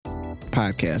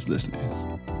podcast listeners,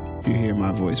 if you hear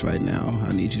my voice right now,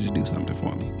 I need you to do something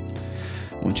for me.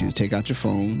 I want you to take out your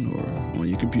phone or on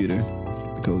your computer,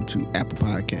 go to Apple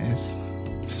Podcasts,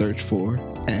 search for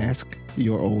Ask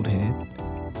Your Old Head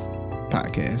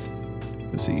podcast.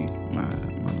 You'll see my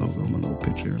logo, my little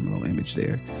picture, my little image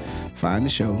there. Find the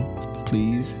show.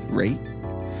 Please rate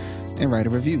and write a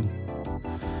review.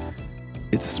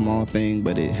 It's a small thing,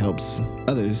 but it helps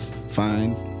others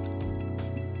find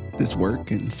this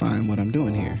work and find what I'm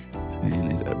doing here.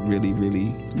 And it really,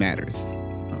 really matters,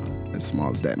 as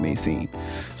small as that may seem.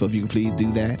 So if you could please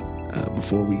do that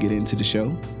before we get into the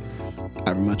show,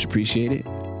 I very much appreciate it.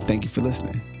 Thank you for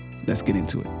listening. Let's get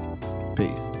into it.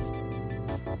 Peace.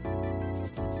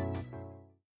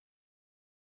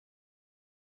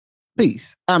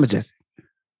 Peace. I'm Majestic.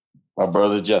 My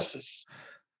brother Justice.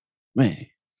 Man,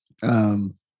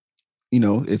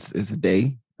 it's a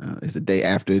day. It's a day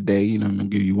after a day. I'm gonna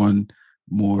give you one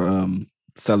more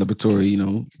celebratory.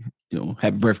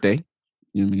 Happy birthday.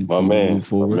 You know what I mean? My man. Move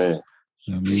forward. My man.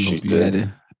 You know what I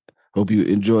mean? Hope you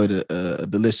enjoyed a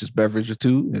delicious beverage or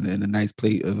two, and then a nice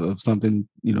plate of something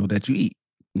that you eat,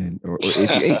 or if you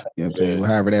ate. You know what I'm saying?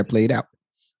 However that played out.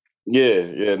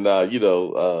 Yeah. Nah,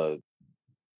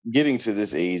 getting to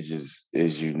this age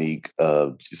is unique.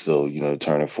 So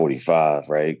turning 45,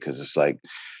 right? Because it's like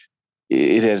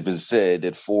it has been said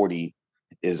that 40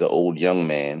 is an old young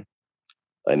man,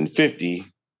 and 50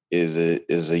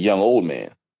 is a young old man,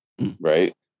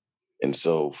 right? And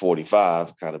so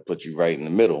 45 kind of puts you right in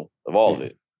the middle of all of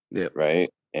it, right?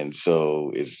 And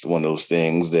so it's one of those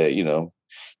things that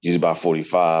usually by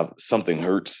 45 something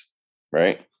hurts,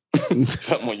 right?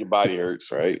 Something on your body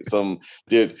hurts, right?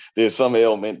 There's some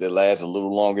ailment that lasts a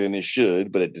little longer than it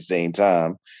should, but at the same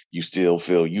time, you still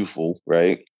feel youthful,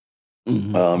 right?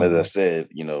 Mm-hmm. As I said,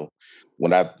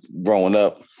 when I growing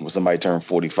up, when somebody turned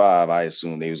 45, I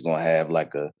assumed they was gonna have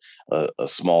like a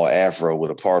small afro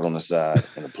with a part on the side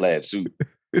and a plaid suit.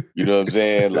 You know what I'm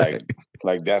saying?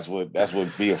 Like that's what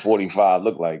being 45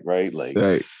 look like, right? Like,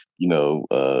 right.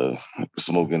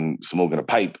 Smoking a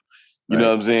pipe. You know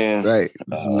what I'm saying? Right.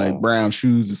 Some like brown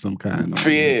shoes of some kind.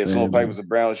 Smoking pipe with some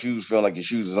brown shoes, feeling like your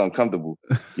shoes is uncomfortable.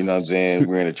 You know what I'm saying?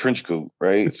 Wearing a trench coat,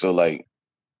 right? So like,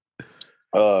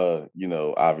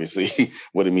 obviously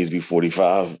what it means to be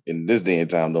 45 in this day and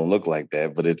time don't look like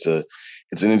that, but it's an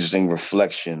interesting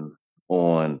reflection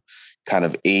on kind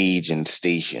of age and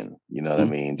station. You know what I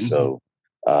mean? So,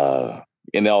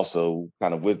 and also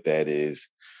kind of with that is,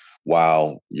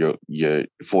 while you're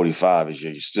 45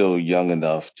 you're still young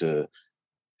enough to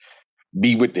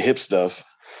be with the hip stuff,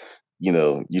 you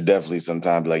definitely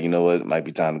sometimes like, you know what, it might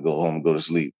be time to go home and go to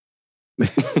sleep. You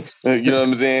know what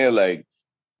I'm saying? Like,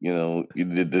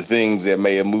 the things that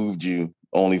may have moved you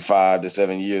only 5 to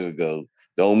 7 years ago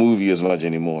don't move you as much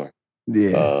anymore.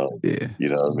 Yeah. You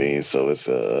know what I mean? So it's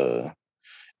a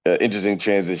interesting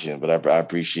transition, but I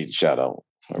appreciate the shout out.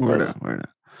 Word up.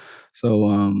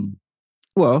 So,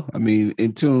 well, I mean,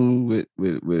 in tune with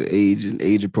age and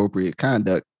age appropriate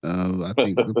conduct, I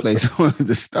think the place I wanted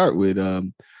to start with.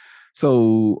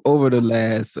 So over the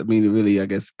last, I mean, it really, I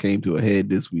guess, came to a head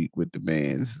this week with the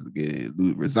man's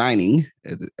resigning,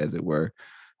 as it were.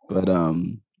 But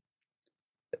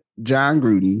John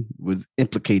Gruden was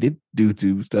implicated due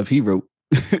to stuff he wrote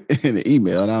in an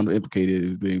email. And I don't know,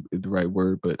 implicated is the right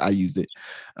word, but I used it.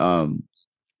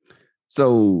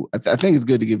 So I think it's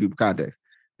good to give people context.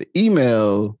 The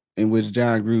email in which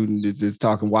John Gruden is just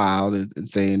talking wild and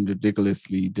saying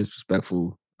ridiculously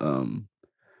disrespectful,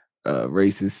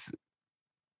 racist,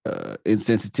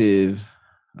 insensitive,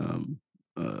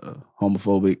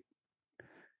 homophobic,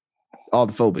 all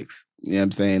the phobics. You know what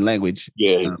I'm saying? Language.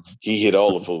 Yeah, he hit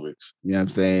all the phobics. You know what I'm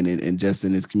saying? And just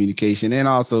in his communication, and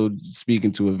also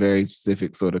speaking to a very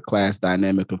specific sort of class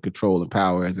dynamic of control and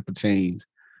power as it pertains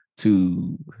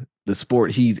to the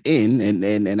sport he's in.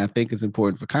 And I think it's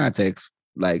important for context,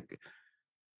 like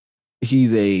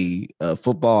he's a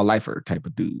football lifer type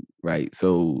of dude, right?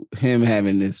 So him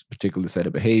having this particular set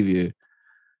of behavior,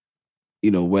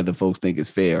 whether folks think it's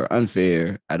fair or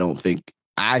unfair, I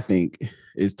think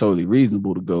it's totally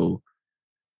reasonable to go,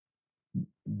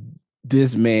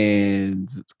 this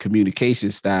man's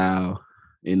communication style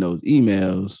in those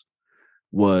emails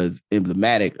was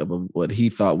emblematic of what he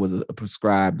thought was a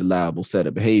prescribed, allowable set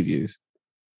of behaviors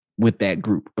with that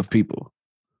group of people.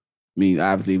 I mean,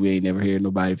 obviously, we ain't never heard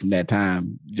nobody from that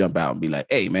time jump out and be like,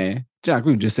 hey, man, John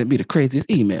Gruden just sent me the craziest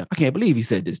email. I can't believe he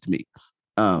said this to me.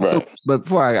 Right. So, but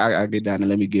before I get down, and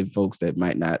let me give folks that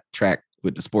might not track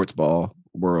with the sports ball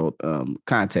world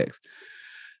context.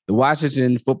 The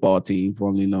Washington football team,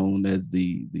 formerly known as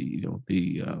the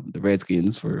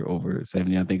Redskins for over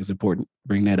 70, I think it's important to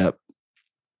bring that up.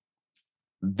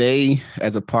 they,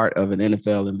 as a part of an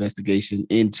NFL investigation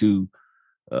into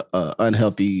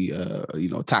unhealthy,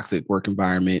 toxic work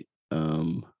environment,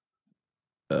 a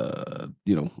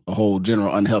whole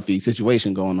general unhealthy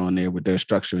situation going on there with their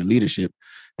structure and leadership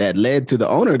that led to the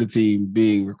owner of the team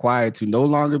being required to no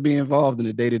longer be involved in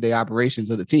the day-to-day operations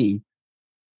of the team.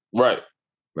 Right.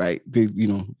 Right.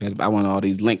 I want all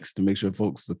these links to make sure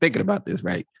folks are thinking about this,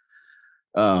 right?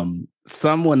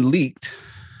 Someone leaked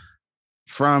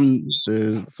from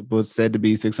what's said to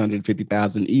be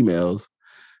 650,000 emails.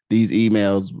 These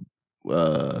emails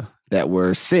that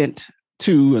were sent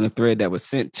to, in a thread that was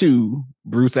sent to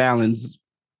Bruce Allen's,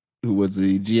 who was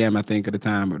the GM, I think, at the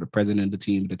time, or the president of the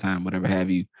team at the time, whatever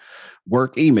have you,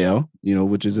 work email,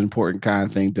 which is an important kind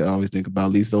of thing to always think about.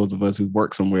 At least those of us who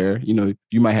work somewhere, you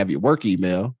might have your work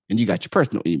email and you got your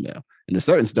personal email. And there's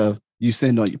certain stuff you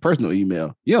send on your personal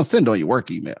email, you don't send on your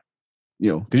work email,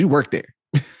 because you work there.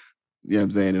 You know what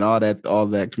I'm saying? And all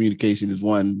that communication is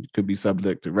could be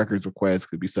subject to records requests,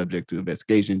 could be subject to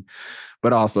investigation,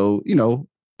 but also,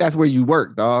 that's where you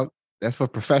work, dog. That's for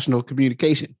professional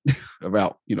communication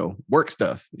about, work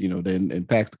stuff, that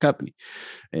impacts the company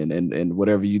and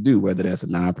whatever you do, whether that's a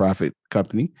nonprofit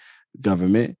company,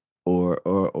 government, or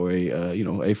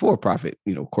a for-profit,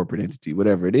 corporate entity,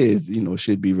 whatever it is,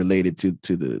 should be related to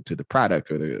the product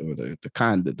or the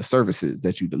kind of the services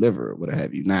that you deliver or what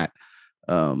have you, not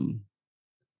what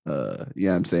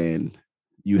I'm saying,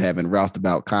 you having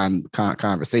roustabout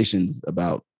conversations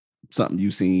about something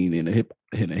you've seen in a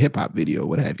hip hop video,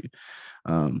 what have you.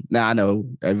 Now I know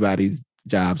everybody's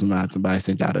jobs, somebody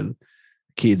sent out a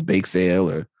kid's bake sale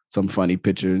or some funny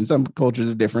picture, and some cultures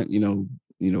are different,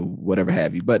 whatever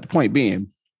have you. But the point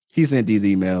being, he sent these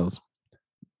emails,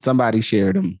 somebody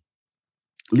shared them,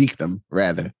 leaked them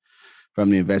rather,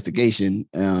 from the investigation,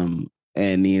 and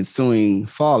the ensuing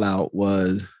fallout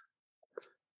was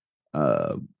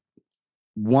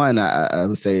one, I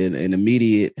would say an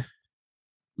immediate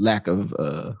lack of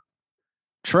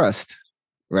trust,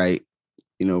 right?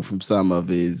 From some of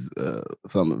his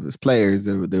players.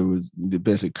 There was,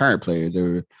 especially current players. There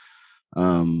were,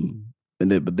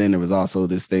 but then there was also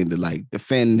this thing to like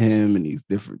defend him, and these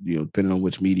different, depending on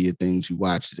which media things you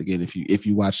watched. Again, if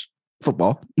you watch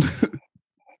football,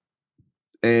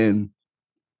 and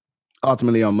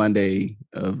ultimately on Monday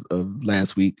of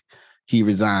last week, he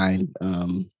resigned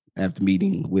after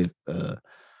meeting with the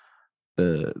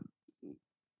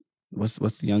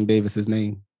what's the young Davis's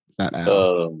name? It's not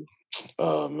Al.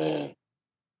 Oh man.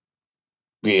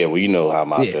 Yeah, well, you know how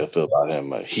I feel about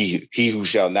him. He who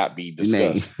shall not be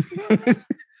discussed.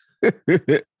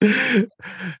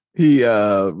 He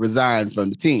resigned from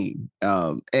the team,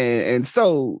 and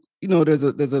so there's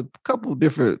a couple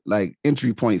different like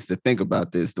entry points to think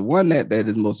about this. The one that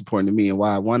is most important to me, and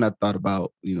why I thought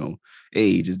about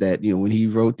age, is that when he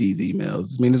wrote these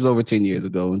emails, I mean, it was over 10 years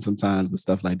ago, and sometimes with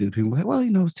stuff like this, people are like, well,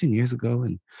 it's 10 years ago,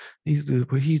 and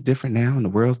he's different now, and the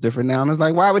world's different now, and it's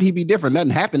like, why would he be different?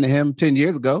 Nothing happened to him 10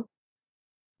 years ago.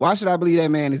 Why should I believe that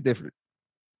man is different?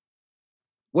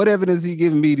 What evidence is he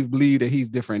giving me to believe that he's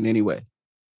different anyway?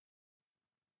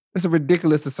 It's a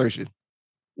ridiculous assertion.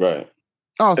 Right.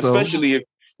 Also, especially if,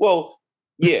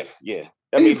 yeah.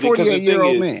 I mean,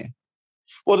 48-year-old man.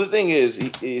 Well, the thing is,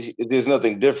 there's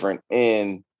nothing different,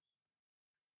 and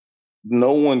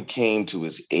no one came to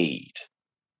his aid,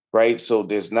 right? So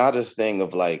there's not a thing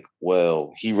of like,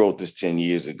 well, he wrote this 10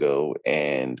 years ago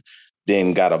and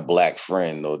then got a black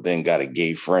friend or then got a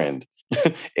gay friend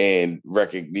and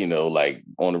like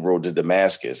on the road to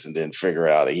Damascus and then figure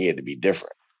out that he had to be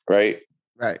different, right?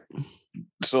 Right.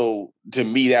 So to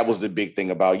me, that was the big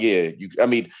thing about,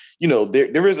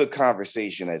 there is a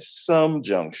conversation at some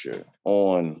juncture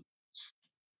on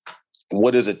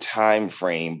what is a time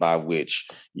frame by which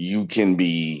you can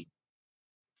be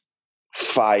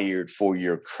fired for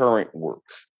your current work,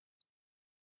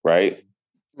 right?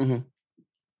 Mm-hmm.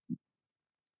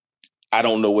 I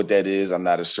don't know what that is. I'm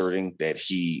not asserting that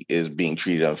he is being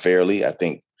treated unfairly. I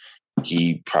think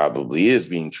he probably is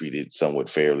being treated somewhat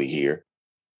fairly here.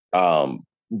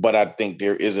 But I think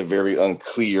there is a very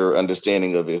unclear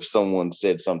understanding of if someone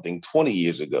said something 20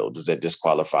 years ago, does that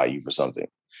disqualify you for something?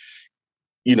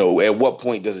 At what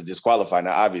point does it disqualify?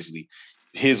 Now, obviously,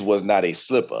 his was not a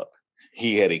slip up.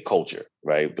 He had a culture,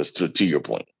 right? But to your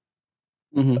point.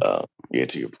 Mm-hmm.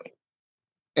 To your point.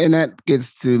 And that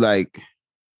gets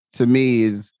to me,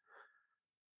 is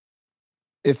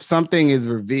if something is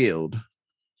revealed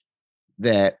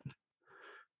that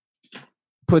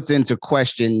puts into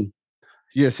question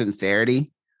your sincerity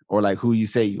or like who you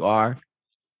say you are,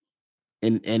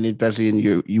 and especially in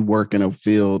you work in a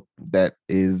field that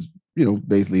is,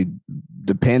 basically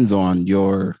depends on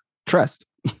your trust,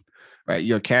 right?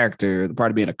 Your character, the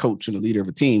part of being a coach and a leader of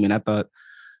a team. And I thought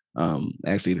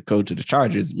actually the coach of the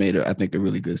Chargers made, I think, a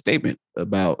really good statement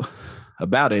about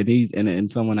it. He's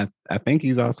and someone I think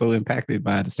he's also impacted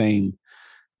by the same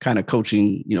kind of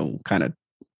coaching, kind of,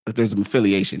 but there's an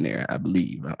affiliation there, I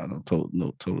believe. I don't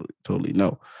totally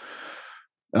know.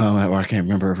 Or I can't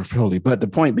remember totally. But the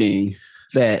point being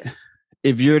that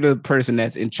if you're the person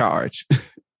that's in charge,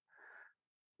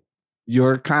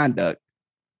 your conduct,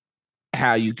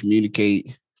 how you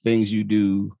communicate, things you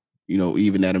do,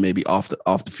 even that are maybe off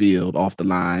the field, off the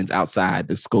lines, outside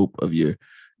the scope of your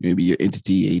maybe your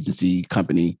entity, agency,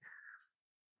 company,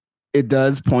 it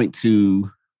does point to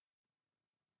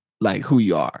like who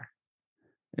you are.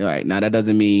 All right. Now that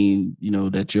doesn't mean,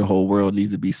 that your whole world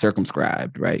needs to be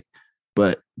circumscribed, right?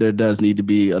 But there does need to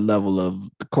be a level of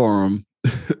decorum,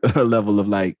 a level of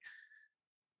like,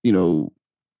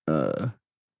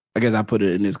 I guess I put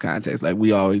it in this context. Like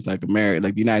we always like America,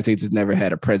 like the United States has never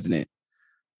had a president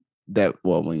that,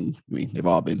 well, they've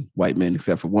all been white men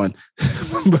except for one.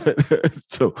 But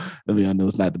so, I know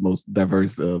it's not the most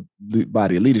diverse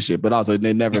body of leadership, but also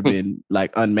they've never been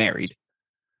like unmarried.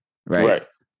 Right.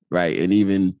 Right. And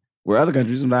even where other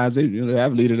countries sometimes they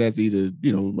have a leader that's either,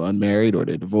 unmarried or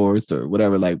they're divorced or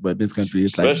whatever. Like, but this country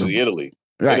is especially Italy.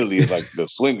 Right. Italy is like the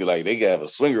swinger, like they have a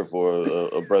swinger for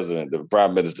a president, the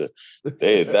prime minister.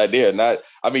 They are not.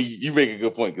 I mean, you make a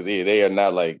good point because they are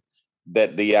not like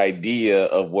that. The idea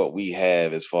of what we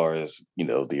have as far as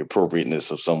the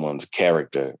appropriateness of someone's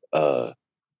character,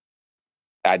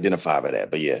 identify by that.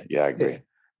 But yeah, I agree.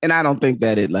 And I don't think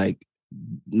that it like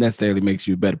necessarily makes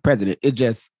you a better president.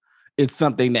 It's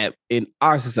something that in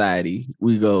our society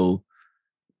we go,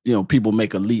 people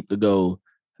make a leap to go,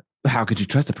 how could you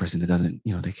trust a person that doesn't,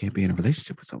 they can't be in a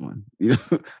relationship with someone,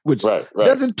 which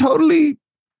doesn't totally,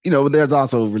 there's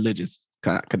also religious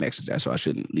connections there. So I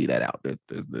shouldn't leave that out. There's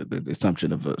the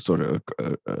assumption of a sort of,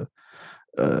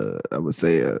 I would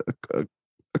say a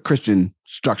Christian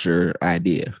structure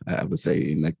idea, I would say,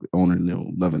 in like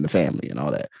owning, loving the family and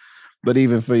all that. But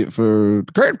even for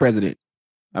the current president,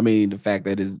 I mean, the fact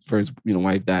that his first,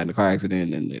 wife died in a car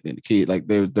accident and the kid, like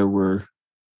there were,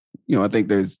 I think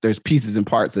there's pieces and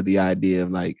parts of the idea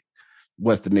of like,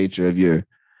 what's the nature of your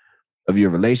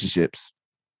relationships.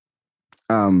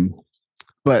 But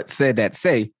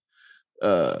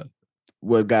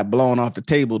what got blown off the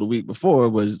table the week before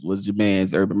was your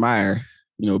man's Urban Meyer,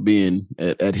 being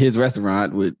at his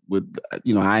restaurant with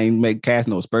I ain't cast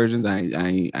no aspersions.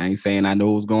 I ain't saying I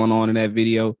know what's going on in that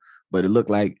video, but it looked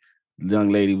like the young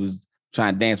lady was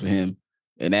trying to dance with him,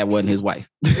 and that wasn't his wife.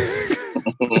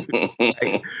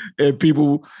 And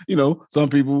people, some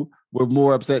people were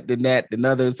more upset than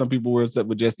others. Some people were upset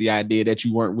with just the idea that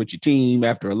you weren't with your team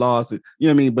after a loss. You know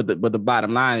what I mean? But the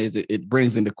bottom line is it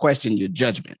brings into question your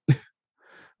judgment,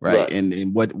 right?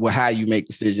 And what how you make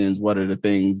decisions. What are the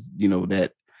things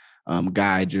that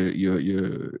guide your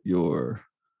your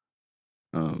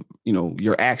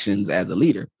actions as a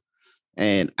leader?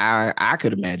 And I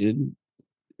could imagine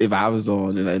if I was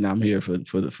on, and I'm here for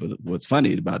the what's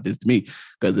funny about this to me,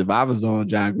 because if I was on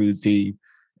John Gruden's team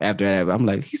after that, I'm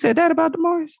like, he said that about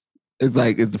DeMaurice. It's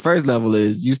like, it's the first level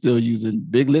is you still using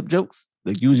big lip jokes,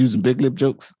 like you was using big lip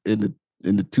jokes in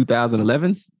the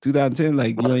 2011s, 2010,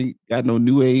 like you ain't got no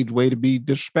new age way to be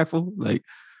disrespectful, like.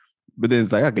 But then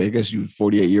it's like, okay, I guess you was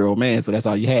 48-year-old man, so that's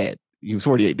all you had. He was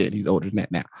 48 then. He's older than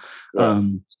that now.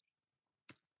 Right.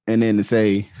 And then to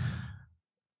say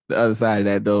the other side of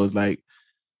that, though, is like,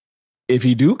 if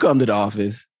he do come to the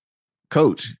office,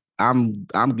 coach, I'm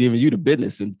giving you the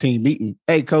business in team meeting.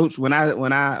 Hey, coach, when I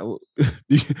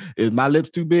is my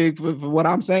lips too big for what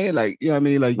I'm saying? Like, you know what I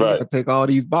mean? Like, you gotta take all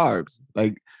these barbs.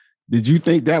 Like, did you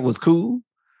think that was cool?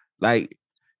 Like,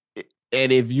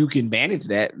 and if you can manage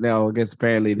that, now I guess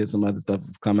apparently there's some other stuff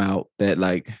that's come out that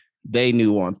like they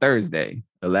knew on Thursday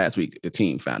of last week. The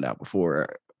team found out before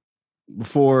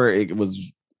it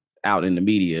was out in the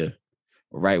media,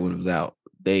 right when it was out.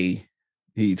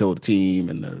 He told the team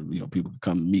and the people could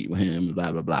come meet with him,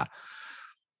 blah blah blah.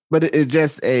 But it's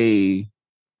just it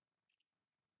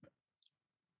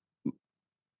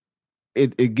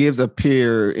gives a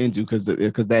peer into because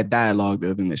that dialogue,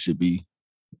 the thing that should be,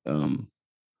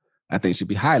 I think should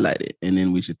be highlighted, and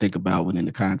then we should think about within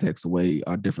the context of the way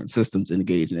our different systems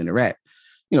engage and interact.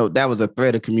 That was a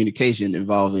thread of communication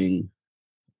involving,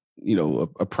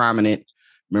 a prominent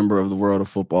member of the world of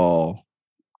football.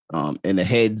 And the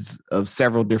heads of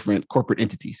several different corporate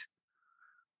entities.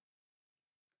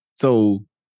 So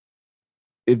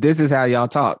if this is how y'all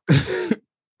talk,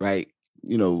 right,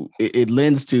 it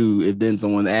lends to, if then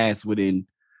someone asks within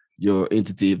your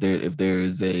entity, if there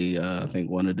is a, I think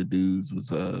one of the dudes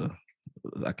was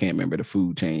I can't remember the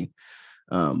food chain.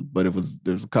 But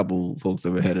there's a couple folks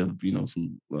that were head of,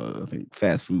 some I think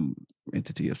fast food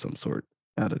entity of some sort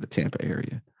out of the Tampa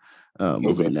area.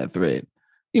 Was in that thread.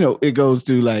 It goes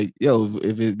to like,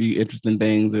 if it be interesting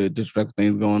things or disrespectful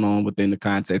things going on within the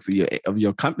context of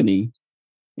your company,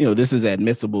 this is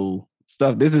admissible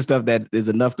stuff. This is stuff that is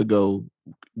enough to go,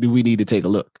 do we need to take a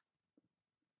look?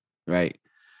 Right.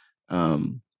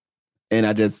 And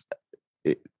I just,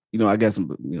 I guess,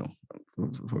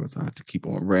 before I have to keep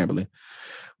on rambling,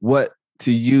 what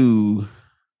to you,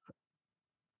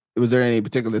 was there any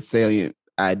particular salient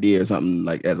idea or something,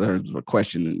 like, as I heard a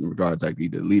question in regards like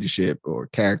either leadership or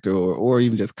character or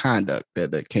even just conduct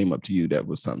that came up to you that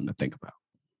was something to think about?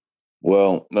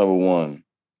 Well, number one,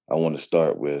 I want to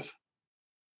start with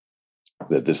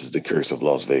that this is the curse of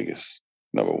Las Vegas.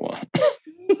 Number one.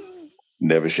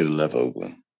 Never should have left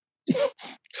Oakland.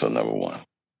 So number one.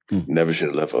 Never should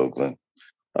have left Oakland.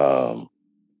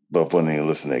 But for any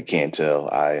listener that can't tell,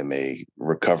 I am a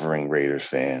recovering Raiders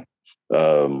fan.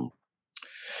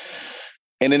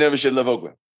 And they never should have left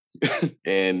Oakland.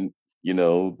 And,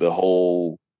 the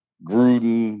whole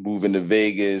Gruden moving to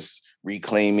Vegas,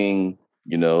 reclaiming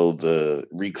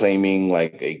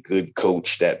like a good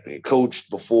coach that they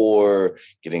coached before,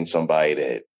 getting somebody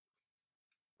that,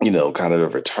 kind of a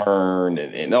return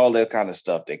and all that kind of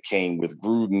stuff that came with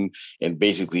Gruden and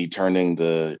basically turning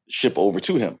the ship over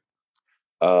to him.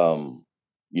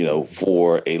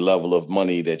 For a level of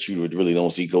money that you really don't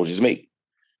see coaches make,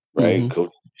 right? Mm-hmm.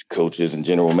 Coaches and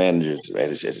general managers at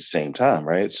the same time,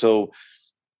 right? So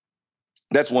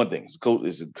that's one thing. It's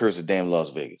the curse of damn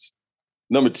Las Vegas.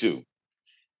 Number two,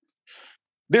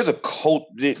 there's a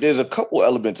couple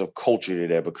elements of culture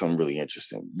that become really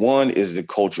interesting. One is the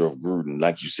culture of Gruden.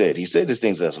 Like you said, he said this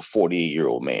thing as a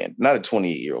 48-year-old man, not a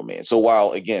 28-year-old man. So while,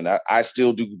 again, I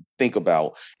still do think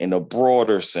about, in a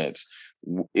broader sense,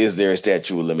 is there a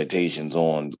statute of limitations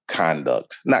on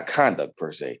conduct? Not conduct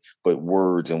per se, but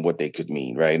words and what they could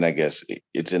mean, right? And I guess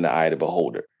it's in the eye of the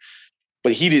beholder.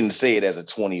 But he didn't say it as a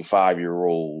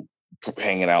 25-year-old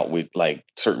hanging out with like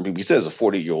certain people. He says a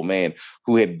 40-year-old man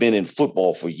who had been in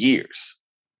football for years,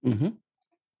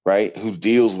 right? Who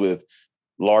deals with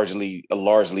largely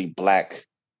black,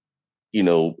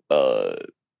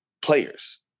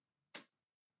 players.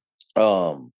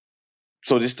 So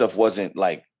this stuff wasn't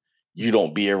like, you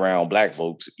don't be around black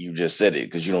folks. You just said it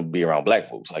because you don't be around black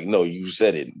folks. Like, no, you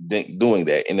said it doing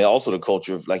that. And then also the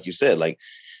culture of, like you said, like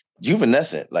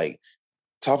juvenescent, like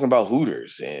talking about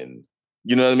Hooters and,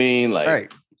 you know what I mean? Like,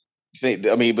 right.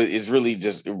 But it's really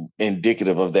just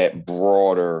indicative of that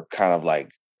broader kind of like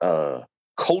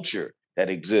culture that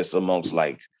exists amongst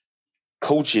like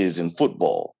coaches in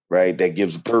football, right? That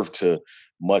gives birth to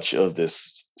much of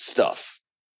this stuff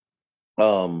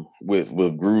with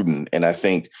Gruden. And I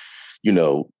think,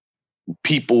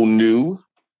 people knew.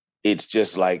 It's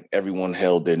just like everyone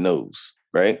held their nose,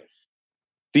 right?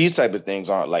 These type of things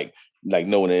aren't like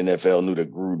knowing the NFL knew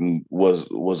that Gruden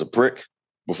was a prick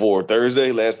before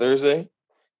last Thursday.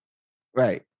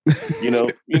 Right.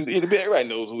 Everybody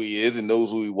knows who he is and knows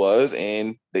who he was.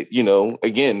 And,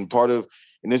 again,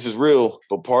 and this is real,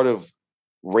 but part of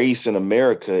race in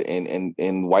America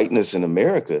and whiteness in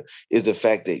America is the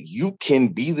fact that you can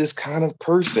be this kind of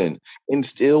person and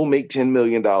still make $10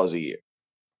 million a year.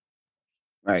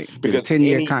 Right. Because a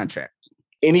 10-year contract.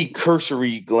 Any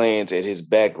cursory glance at his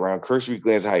background, cursory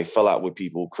glance at how he fell out with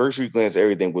people, cursory glance at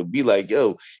everything would be like,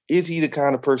 yo, is he the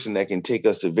kind of person that can take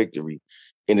us to victory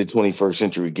in the 21st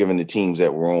century, given the teams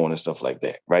that we're on and stuff like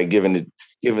that, right? Given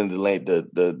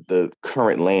the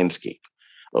current landscape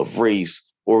of race,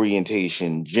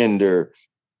 orientation, gender,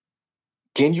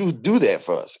 can you do that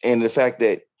for us? And the fact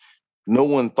that no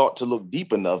one thought to look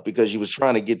deep enough because you was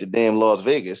trying to get to damn Las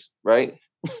Vegas, right?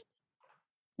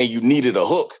 And you needed a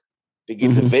hook to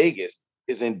get to Vegas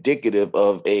is indicative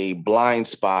of a blind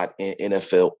spot in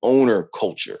NFL owner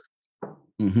culture.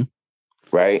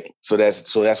 Right. So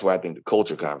that's where I think the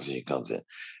culture conversation comes in.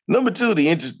 Number two, the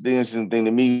interesting thing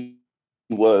to me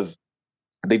was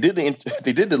they did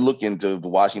the look into the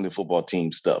Washington football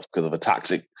team stuff because of a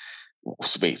toxic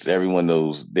space. Everyone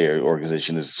knows their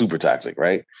organization is super toxic,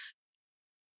 right?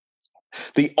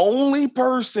 The only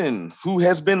person who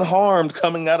has been harmed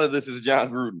coming out of this is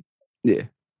John Gruden. Yeah.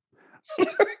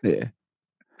 Yeah.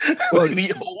 Well,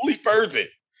 the only person.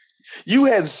 You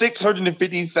had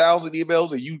 650,000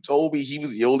 emails and you told me he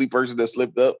was the only person that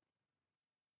slipped up.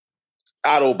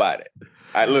 I don't buy that.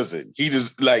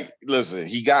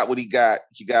 He got what he got.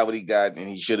 He got what he got, and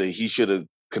he should have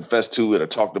confessed to it or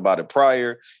talked about it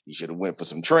prior. He should have went for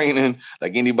some training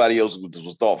like anybody else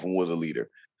was thoughtful, was a leader.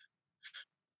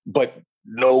 But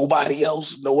nobody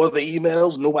else, no other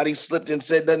emails, nobody slipped and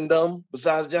said nothing dumb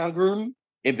besides John Gruden.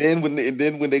 And then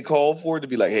when they call for it to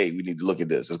be like, hey, we need to look at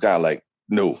this, it's kind of like,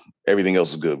 no, everything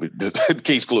else is good, but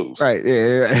case closed. Right?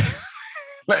 Yeah.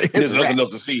 Like, there's nothing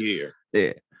else to see here.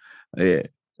 Yeah.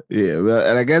 Well,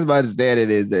 and I guess my understanding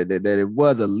is that it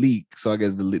was a leak, so I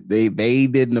guess they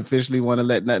didn't officially want to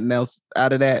let nothing else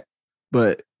out of that.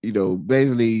 But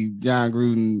basically, John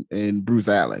Gruden and Bruce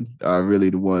Allen are really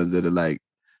the ones that are like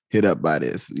hit up by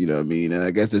this. You know what I mean? And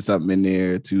I guess there's something in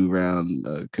there too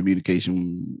around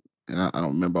communication. And I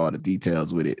don't remember all the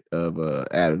details with it of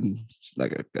Adam,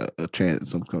 like a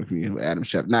trans some kind of communication with Adam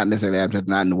Schefter, not necessarily Adam Schefter,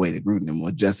 not in the way that Gruden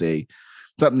was, just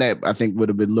something that I think would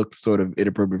have been looked sort of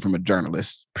inappropriate from a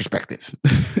journalist perspective.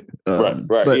 Right.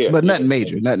 But nothing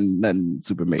major, nothing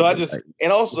super major.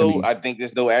 So I think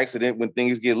there's no accident when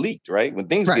things get leaked, right? When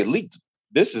things get leaked,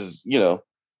 this is,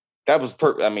 that was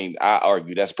I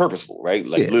argue that's purposeful, right?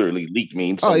 Like literally leak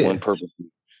means someone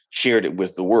purposely shared it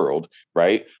with the world,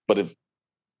 right? But if,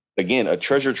 again, a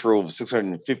treasure trove of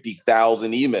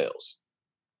 650,000 emails,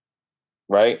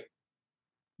 right?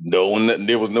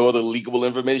 There was no other leakable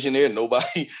information there.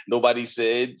 Nobody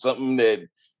said something that,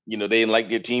 they didn't like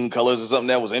their team colors or something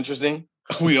that was interesting.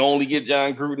 We only get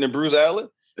John Gruden and Bruce Allen,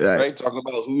 right? Talking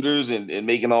about Hooters and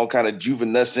making all kind of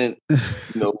juvenescent,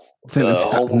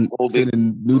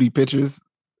 sending nudie pictures.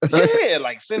 Yeah,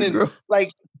 like sending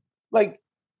like a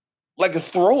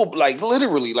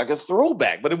literally like a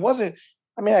throwback. But it wasn't,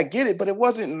 I get it, but it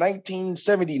wasn't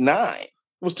 1979. It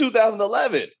was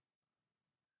 2011.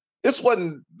 This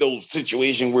wasn't those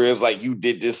situation where it's like you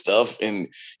did this stuff and,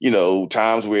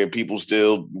 times where people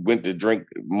still went to drink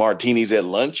martinis at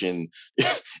lunch and,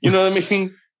 you know what I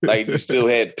mean? Like you still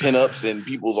had pinups in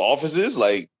people's offices.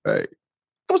 Like, right. It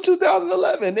was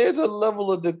 2011. There's a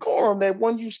level of decorum that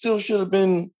you still should have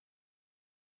been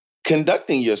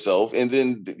conducting yourself. And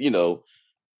then,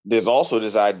 there's also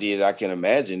this idea that I can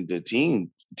imagine the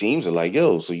teams are like,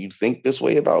 yo, so you think this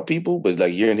way about people, but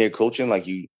like you're in here coaching, like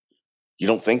you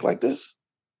don't think like this,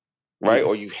 right? Mm-hmm.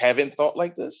 Or you haven't thought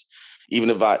like this. Even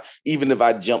if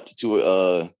I jumped to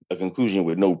a conclusion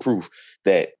with no proof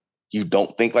that you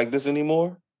don't think like this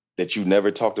anymore, that you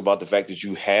never talked about the fact that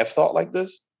you have thought like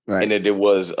this, right? And that there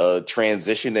was a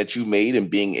transition that you made and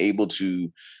being able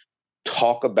to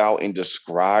talk about and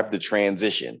describe the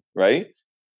transition, right?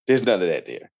 There's none of that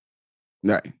there.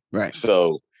 Right.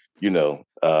 So,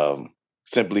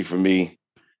 simply for me,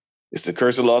 it's the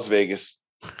curse of Las Vegas.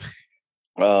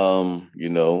 And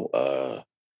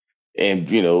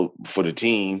for the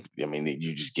team,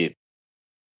 you just get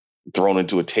thrown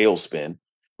into a tailspin,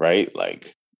 right?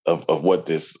 Like of what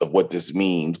this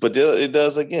means. But it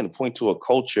does again point to a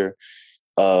culture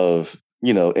of,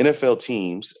 NFL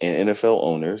teams and NFL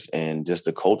owners, and just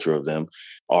the culture of them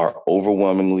are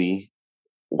overwhelmingly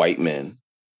white men.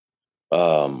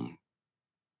 And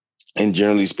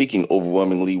generally speaking,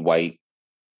 overwhelmingly white,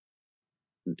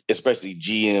 especially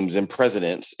GMs and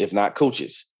presidents, if not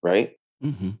coaches, right?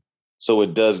 Mm-hmm. So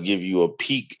it does give you a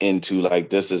peek into like,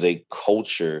 this is a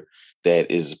culture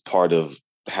that is part of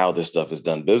how this stuff is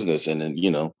done business. And then,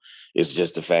 it's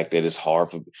just the fact that it's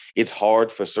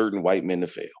hard for certain white men to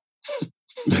fail.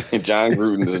 And John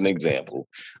Gruden is an example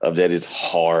of that.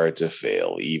 It's hard to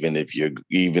fail, even if you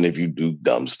do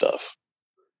dumb stuff.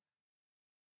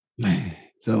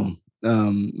 So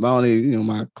my only,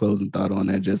 my closing thought on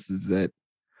that just is that,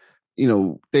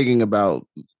 thinking about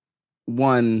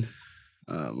one,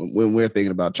 when we're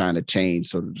thinking about trying to change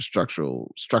sort of the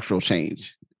structural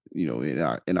change,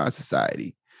 in our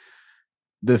society,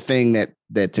 the thing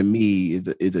that to me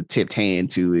is a tipped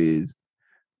hand to is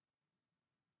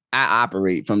I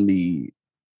operate from the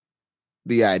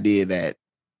idea that,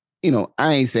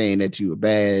 I ain't saying that you a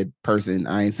bad person.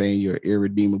 I ain't saying you're an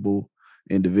irredeemable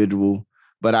individual,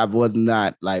 but I was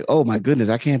not like, oh my goodness,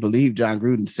 I can't believe John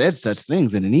Gruden said such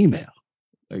things in an email.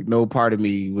 Like no part of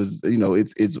me was,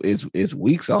 it's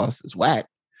weak sauce, it's whack.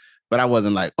 But I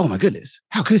wasn't like, oh my goodness,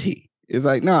 how could he? It's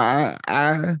like, no,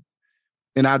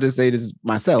 and I'll just say this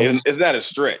myself. It's not a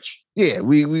stretch. Yeah,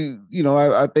 we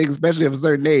I think especially at a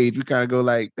certain age, we kind of go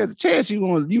like, there's a chance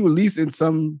you at least in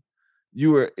some,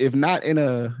 you were, if not in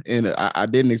a I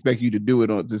didn't expect you to do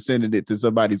it to sending it to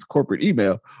somebody's corporate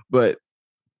email, but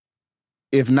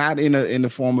if not in the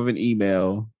form of an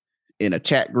email, in a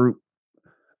chat group,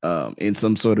 in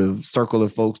some sort of circle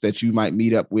of folks that you might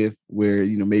meet up with, where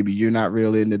maybe you're not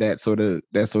real into that sort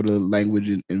of language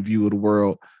and view of the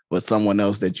world, but someone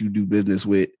else that you do business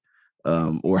with,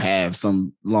 or have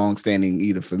some long-standing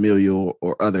either familial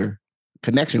or other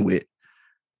connection with,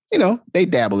 they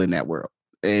dabble in that world.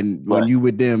 And when you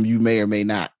with them, you may or may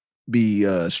not be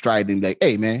striding like,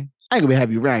 hey man, I ain't gonna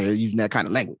have you around here using that kind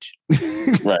of language.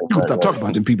 Right, You gonna stop talking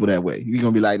about them people that way. You're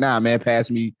gonna be like, nah, man, pass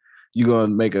me. You're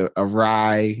gonna make a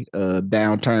wry,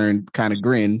 downturn kind of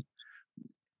grin,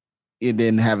 and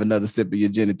then have another sip of your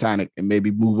gin and tonic, and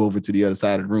maybe move over to the other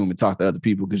side of the room and talk to other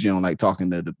people because you don't like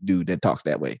talking to the dude that talks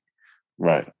that way.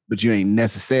 Right. But you ain't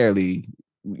necessarily,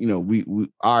 we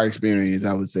our experience,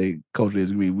 I would say, culturally,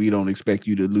 is we don't expect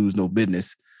you to lose no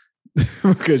business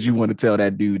because you want to tell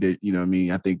that dude that, you know what I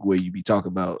mean, I think where you be talking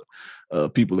about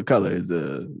people of color is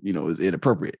is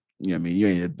inappropriate. You know what I mean? You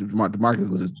ain't DeMarcus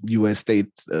was a US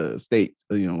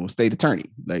state attorney.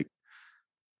 Like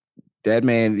that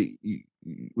man,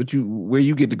 where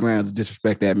you get the grounds to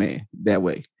disrespect that man that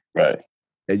way. Right.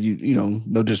 And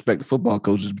no disrespect to football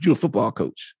coaches, but you're a football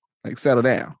coach. Like, settle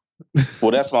down.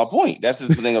 Well, that's my point. That's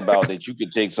the thing about that. You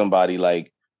could take somebody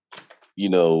like,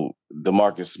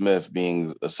 DeMarcus Smith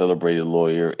being a celebrated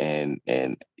lawyer and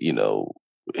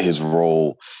his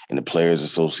role in the Players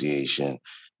Association,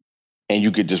 and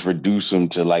you could just reduce him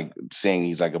to like saying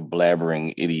he's like a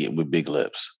blabbering idiot with big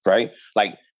lips, right?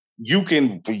 Like you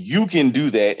can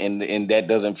do that, and that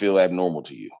doesn't feel abnormal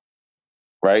to you,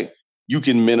 right? You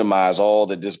can minimize all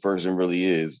that this person really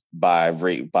is by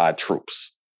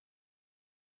tropes.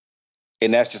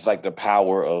 And that's just like the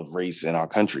power of race in our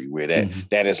country, where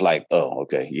that is like, oh,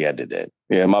 okay, yeah, I did that.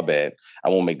 Yeah, my bad. I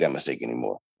won't make that mistake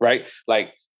anymore, right?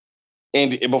 Like,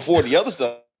 and before the other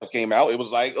stuff came out, it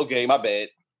was like, okay, my bad.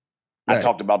 Right. I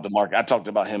talked about DeMarcus. I talked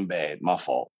about him bad. My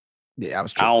fault. Yeah, I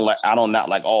was. I don't not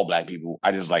like all black people.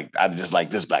 I just like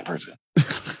this black person.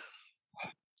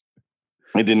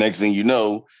 And then next thing you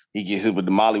know, he gets hit with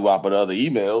the mollywop of the other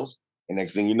emails, and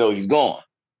next thing you know, he's gone.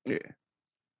 Yeah.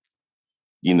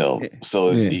 So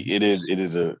it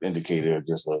is an indicator of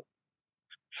just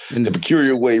the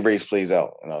peculiar way race plays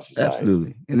out in our society.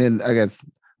 Absolutely. And then I guess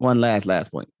one last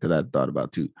point, because I thought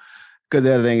about too. Because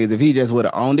the other thing is, if he just would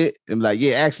have owned it and like,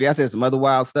 yeah, actually, I said some other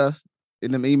wild stuff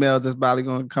in them emails that's probably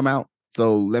going to come out.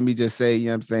 So let me just say, you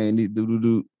know what I'm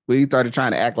saying? But he started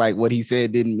trying to act like what he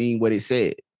said didn't mean what it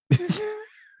said.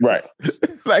 Right.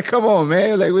 Like, come on,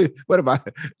 man. Like, what about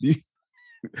you?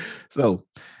 So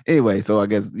anyway, I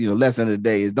guess, lesson of the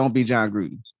day is don't be John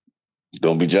Gruden.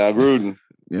 Don't be John Gruden.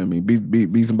 You know what I mean?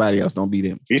 Be somebody else. Don't be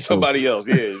them. Be somebody else.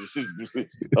 Yeah.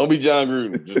 Don't be John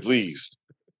Gruden. Just please.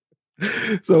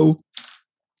 So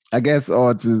I guess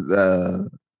on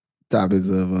to topics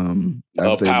of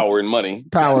power and money.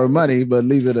 Power and money, but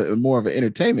these are more of an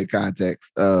entertainment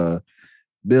context.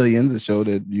 Billions, a show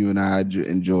that you and I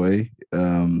enjoy.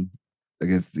 I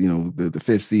guess the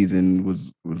fifth season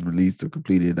was released or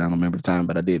completed. I don't remember the time,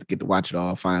 but I did get to watch it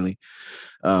all finally.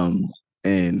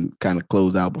 And kind of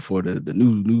close out before the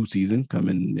new season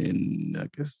coming in, I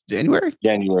guess January.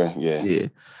 January, yeah. Yeah.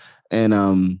 And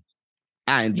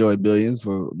I enjoy Billions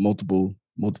for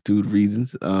multitude of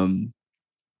reasons.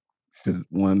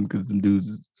 Because them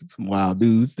dudes, some wild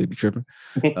dudes, they be tripping.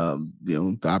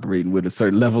 Operating with a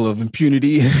certain level of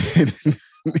impunity and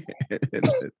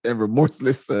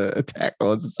remorseless attack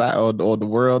on society, on the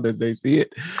world as they see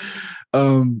it.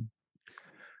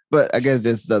 But I guess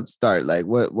just start like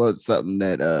what's something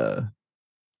that I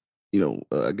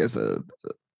guess a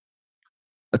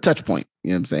touch point, you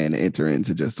know what I'm saying, to enter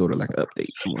into just sort of like an update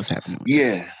on what's happening.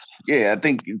 Yeah, I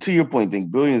think to your point, I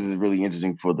think Billions is really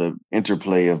interesting for the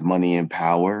interplay of money and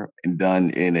power, and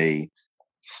done in a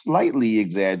slightly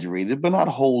exaggerated, but not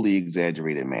wholly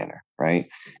exaggerated manner, right?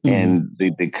 Mm-hmm. And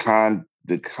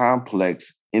the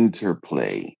complex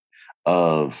interplay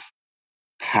of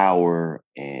power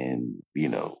and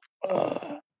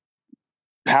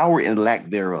power and lack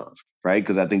thereof, right?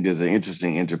 Because I think there's an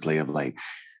interesting interplay of like,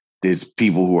 there's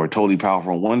people who are totally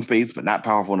powerful in one space, but not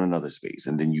powerful in another space.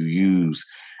 And then you use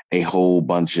a whole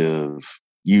bunch of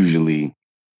usually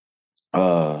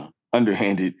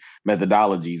underhanded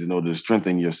methodologies in order to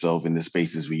strengthen yourself in the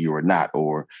spaces where you are not,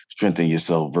 or strengthen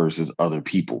yourself versus other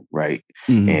people, right?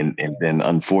 Mm-hmm. And then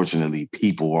unfortunately,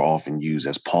 people are often used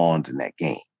as pawns in that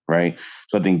game, right?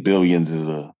 So I think Billions is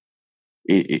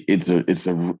it's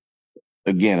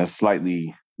a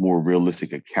slightly more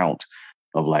realistic account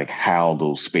of like how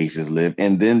those spaces live,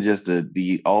 and then just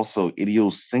the also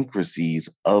idiosyncrasies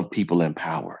of people in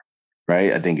power,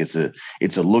 right? I think it's a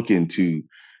look into,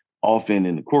 often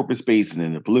in the corporate space and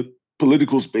in the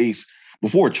political space.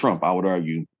 Before Trump, I would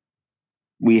argue,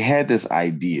 we had this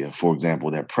idea, for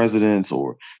example, that presidents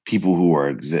or people who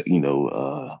are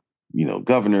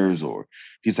governors or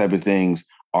these type of things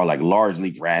are like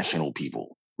largely rational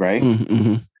people, right?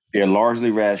 Mm-hmm. They're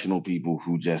largely rational people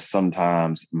who just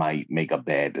sometimes might make a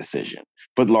bad decision,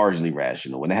 but largely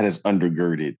rational. And that has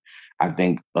undergirded, I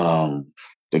think, our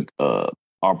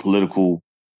political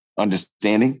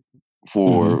understanding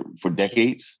for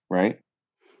decades, right?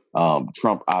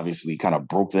 Trump obviously kind of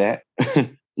broke that.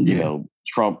 Yeah.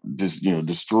 Trump just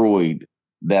destroyed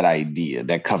that idea,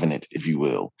 that covenant, if you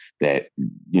will, that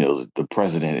the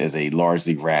president is a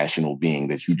largely rational being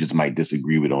that you just might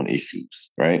disagree with on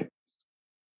issues, right?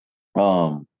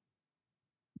 Um,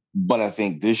 but I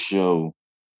think this shows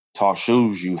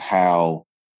you how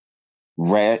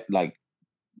like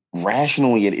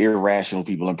rational yet irrational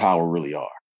people in power really are,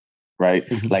 right?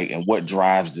 Mm-hmm. Like, and what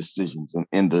drives decisions,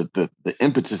 and the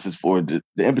impetus is for the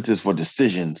impetus for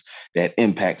decisions that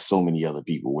impact so many other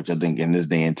people, which I think in this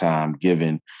day and time,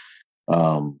 given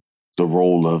the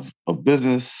role of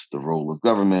business, the role of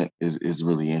government is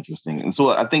really interesting. And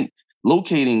so I think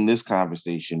locating this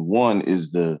conversation, one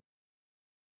is the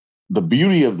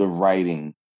beauty of the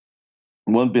writing.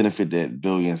 One benefit that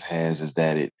Billions has is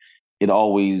that it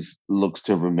always looks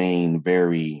to remain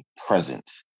very present.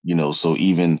 So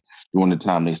even during the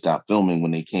time they stopped filming,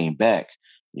 when they came back,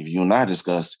 if you and I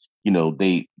discussed,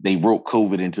 they wrote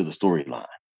COVID into the storyline,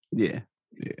 Yeah.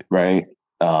 Yeah. right?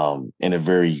 In a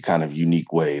very kind of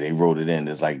unique way. They wrote it in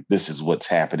as like, this is what's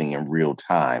happening in real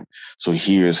time. So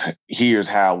here's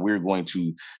how we're going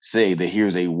to say that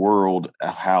here's a world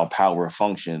of how power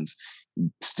functions,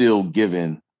 still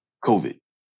given COVID.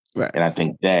 Right. And I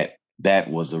think that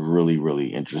was a really,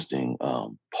 really interesting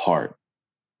part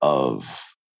of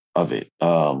it.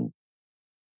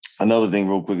 Another thing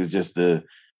real quick is just the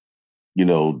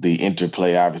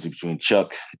interplay obviously between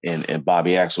Chuck and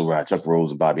Bobby Axelrod, Chuck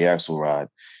Rose and Bobby Axelrod,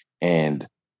 and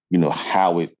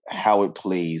how it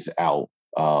plays out.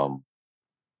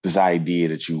 This idea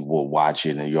that you will watch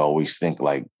it and you always think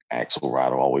like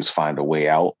Axelrod will always find a way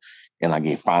out, and like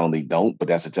they finally don't. But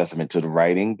that's a testament to the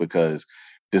writing, because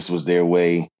this was their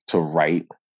way to write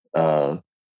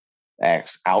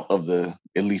Axe out of at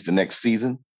least the next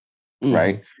season, Mm-hmm.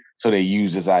 right? So they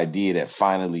use this idea that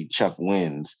finally Chuck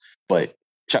wins, but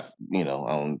Chuck,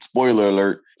 spoiler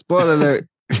alert, Spoiler alert.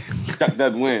 Chuck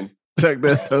doesn't win. Chuck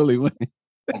does totally win.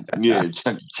 Yeah,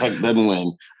 Chuck doesn't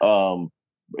win.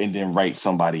 And then write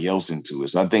somebody else into it.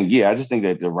 So I just think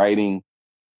that the writing,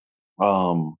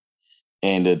 and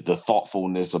the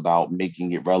thoughtfulness about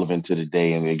making it relevant to the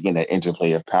day, and again that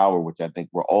interplay of power, which I think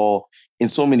we're all in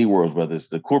so many worlds, whether it's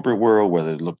the corporate world,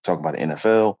 whether talking about the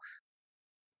NFL,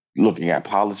 looking at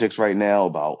politics right now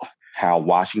about how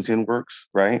Washington works,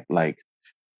 right? Like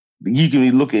you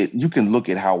can look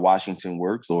at how Washington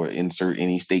works, or insert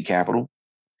any state capital,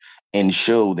 and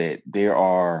show that there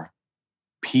are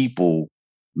people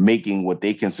making what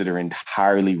they consider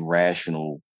entirely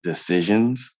rational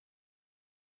decisions,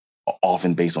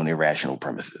 often based on irrational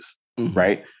premises, Mm-hmm.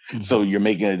 right? Mm-hmm. So you're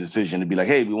making a decision to be like,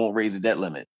 hey, we won't raise the debt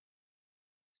limit.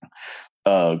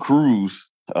 Senator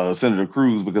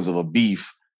Cruz, because of a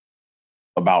beef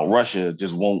about Russia,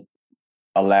 just won't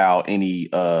allow any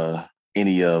of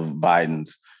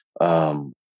Biden's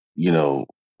you know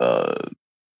uh,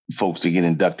 folks to get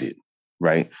inducted,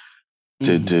 right?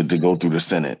 Mm-hmm. To go through the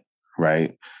Senate,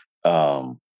 right?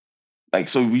 Like,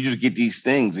 so we just get these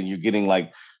things, and you're getting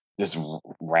like this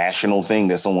rational thing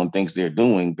that someone thinks they're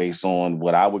doing based on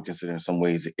what I would consider in some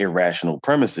ways irrational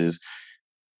premises.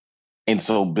 And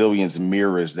so Billions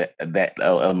mirrors that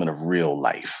element of real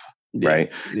life, Yeah.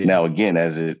 right? Yeah. Now, again,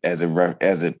 as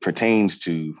it pertains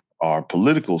to our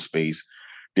political space,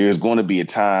 there's going to be a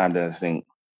time that I think.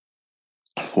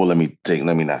 Well, let me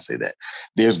not say that.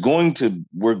 We're going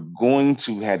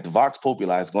to have the Vox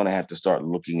Populi is going to have to start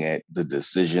looking at the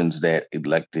decisions that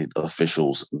elected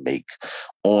officials make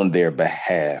on their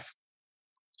behalf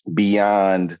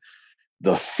beyond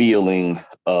the feeling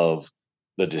of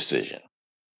the decision.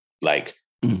 Like,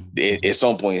 at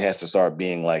some point it has to start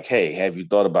being like, hey, have you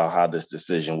thought about how this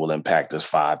decision will impact us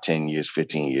 5, 10 years,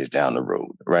 15 years down the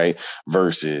road, right?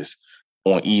 Versus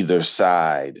on either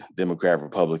side, Democrat,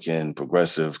 Republican,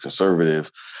 progressive, conservative,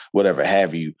 whatever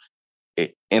have you,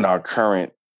 in our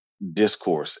current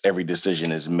discourse, every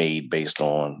decision is made based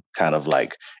on kind of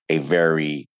like a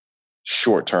very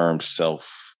short-term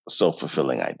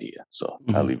self-fulfilling idea. So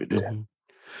I'll leave it there. Mm-hmm.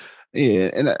 Yeah,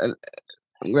 and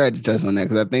I'm glad you touched on that,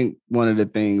 because I think one of the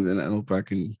things, and I hope I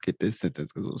can get this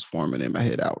sentence because it was forming in my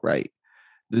head outright.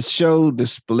 The show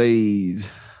displays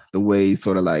the way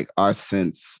sort of like our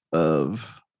sense of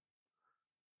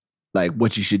like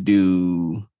what you should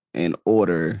do in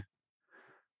order,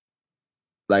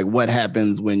 like what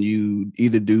happens when you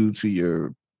either do to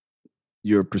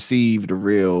your perceived or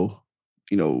real,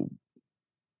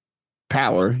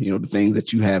 power, the things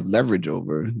that you have leverage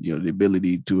over, the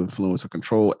ability to influence or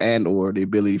control, and or the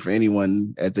ability for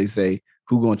anyone, as they say,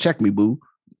 who gonna check me, boo?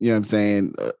 You know what I'm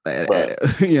saying? Right.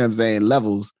 You know what I'm saying?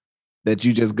 Levels that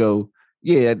you just go,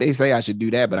 yeah, they say I should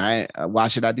do that, but why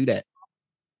should I do that?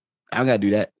 I don't gotta do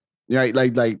that. Right?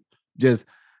 Like just,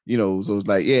 so it's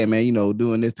like, yeah, man,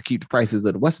 doing this to keep the prices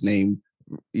of the what's name,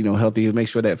 healthy and make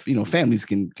sure that, families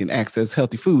can access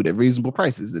healthy food at reasonable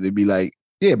prices. And it'd be like,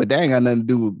 yeah, but that ain't got nothing to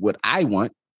do with what I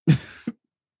want.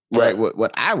 Right.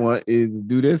 What I want is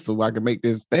do this so I can make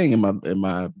this thing in my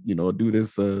do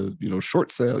this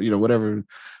short sale, whatever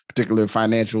particular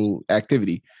financial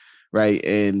activity. Right.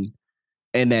 And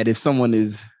that if someone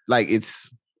is like, it's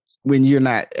when you're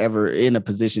not ever in a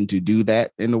position to do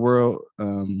that in the world,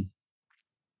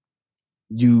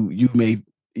 you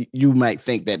might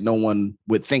think that no one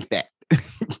would think that.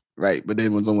 Right. But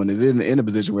then when someone is in a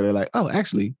position where they're like, oh,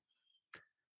 actually,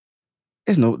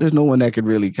 there's no one that could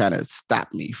really kind of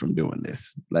stop me from doing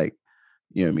this. Like,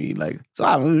 you know what I mean? Like, so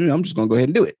I'm just gonna go ahead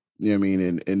and do it. You know what I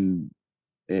mean?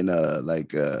 And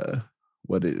like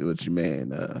what's your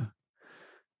man?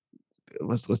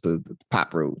 What's the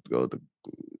pop road go the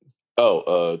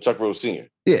Chuck Rose Sr.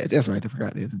 Yeah, that's right. I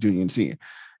forgot it's a junior and senior.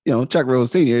 Chuck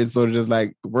Rose Sr. is sort of just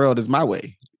like the world is my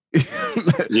way.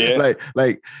 Yeah.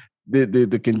 Like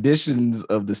the conditions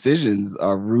of decisions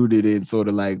are rooted in sort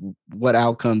of like what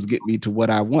outcomes get me to what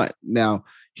I want. Now,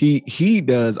 he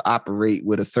does operate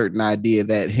with a certain idea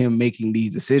that him making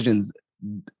these decisions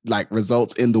like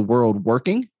results in the world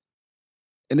working.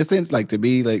 In a sense, like to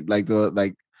me,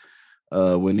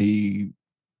 when he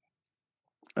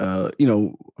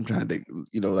I'm trying to think,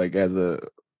 like as a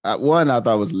one I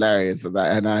thought was hilarious, and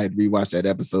I had rewatched that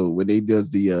episode when they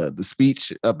does the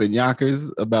speech up in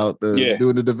Yonkers about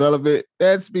doing the development.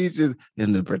 That speech is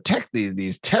and to protect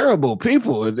these terrible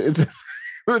people. It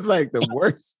was like the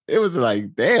worst. It was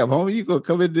like, damn, homie, you gonna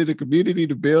come into the community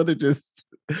to build it? Just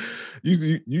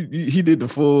he did the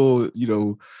full,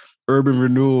 urban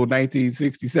renewal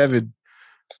 1967,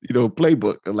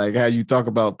 playbook, like how you talk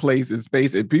about place and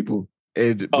space and people.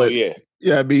 But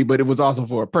I mean, but it was also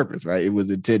for a purpose, right? It was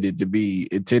intended to be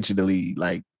intentionally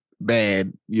like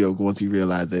bad, once he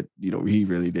realized that, he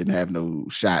really didn't have no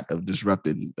shot of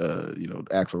disrupting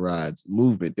Axelrod's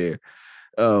movement there.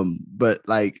 But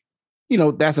like,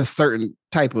 that's a certain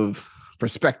type of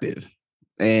perspective.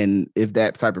 And if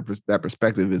that type of that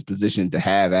perspective is positioned to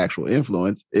have actual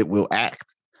influence, it will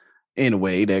act in a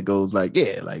way that goes like,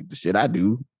 yeah, like the shit I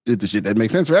do is the shit that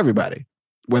makes sense for everybody,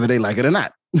 whether they like it or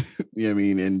not. You know what I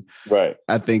mean? And right.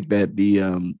 I think that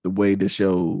the way the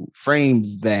show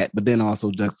frames that, but then also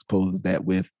juxtaposes that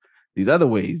with these other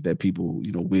ways that people,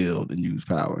 wield and use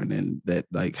power, and then that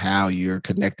like how you're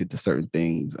connected to certain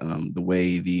things. The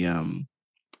way the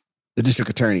district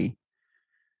attorney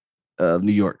of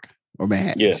New York or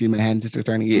Manhattan, yeah, she's Manhattan district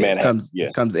attorney,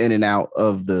 comes in and out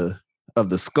of the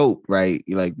scope, right?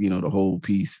 Like, the whole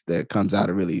piece that comes out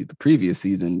of really the previous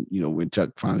season, when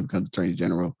Chuck finally becomes attorney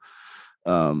general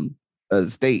of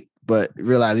the state, but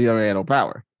realize he don't have no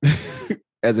power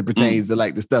as it pertains to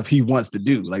like the stuff he wants to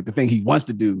do, like the thing he wants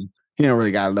to do. He don't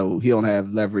really gotta know. He don't have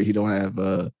leverage. He don't have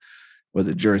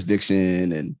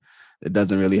jurisdiction, and it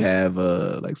doesn't really have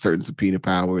like certain subpoena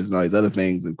powers and all these other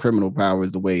things and criminal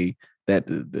powers the way that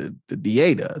the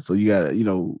DA does. So you gotta,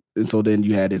 and so then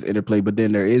you had this interplay, but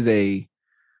then there is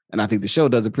and I think the show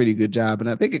does a pretty good job, and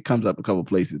I think it comes up a couple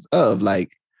places of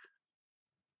like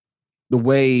the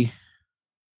way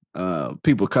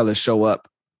people of color show up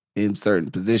in certain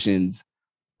positions,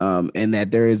 and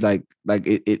that there is like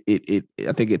it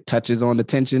I think it touches on the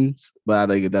tensions, but I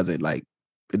think it doesn't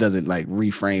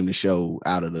reframe the show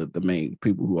out of the main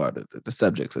people who are the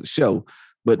subjects of the show,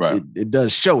 but right. it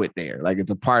does show it there. Like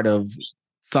it's a part of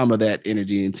some of that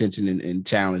energy and tension and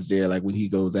challenge there. Like when he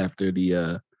goes after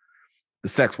the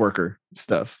sex worker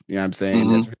stuff, you know what I'm saying?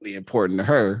 Mm-hmm. That's really important to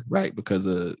her, right? Because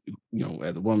as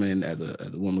a woman, as a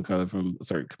woman of color from a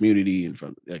certain community and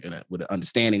from like with an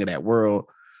understanding of that world,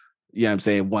 you know what I'm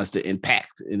saying, wants to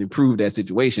impact and improve that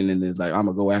situation, and is like, I'm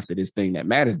gonna go after this thing that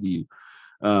matters to you.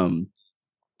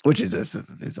 Which is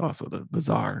also the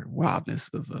bizarre wildness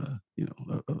of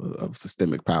of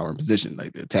systemic power and position,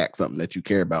 like to attack something that you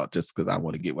care about just because I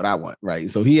want to get what I want, right?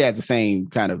 So he has the same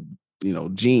kind of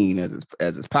gene as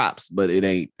his pops, but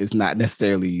it's not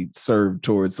necessarily served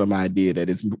towards some idea that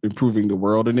it's improving the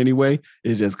world in any way.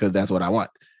 It's just because that's what I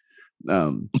want.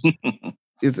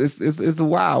 It's a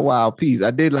wild piece.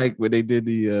 I did like when they did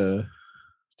they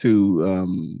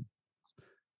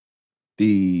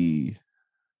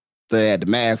had the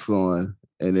masks on,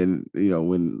 and then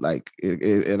when like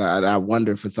and I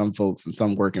wonder for some folks in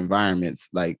some work environments,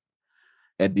 like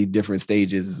at the different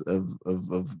stages of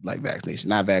like vaccination,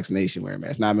 not vaccination, wearing a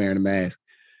mask, not wearing a mask,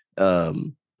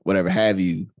 whatever have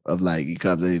you, of like he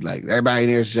comes in, he's like, everybody in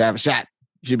here should have a shot,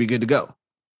 you should be good to go.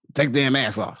 take the damn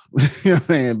mask off. You know what I'm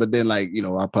saying? But then, like, you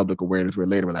know, our public awareness, where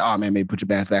later we're like, oh man, maybe put your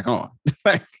mask back on.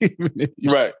 Like,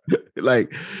 Right.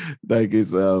 like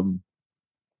it's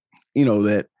you know,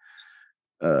 that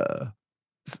uh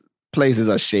places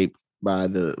are shaped by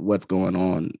what's going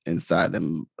on inside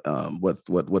them, what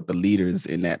the leaders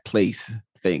in that place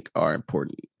think are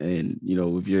important. And you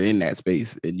know, if you're in that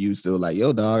space and you still like,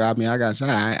 yo, dog, I mean, I got shot.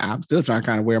 I'm still trying to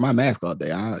kind of wear my mask all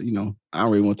day. I don't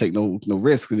really want to take no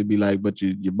risk. It'd be like, but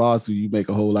your boss, who you make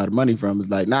a whole lot of money from, is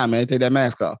like, nah, man, take that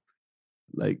mask off.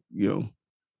 Like, you know,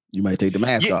 you might take the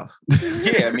mask Yeah. off.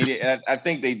 Yeah, I mean, I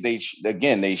think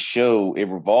they show it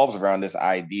revolves around this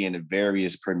idea in the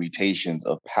various permutations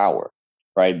of power,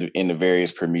 right? In the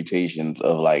various permutations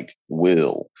of like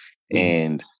will,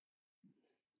 and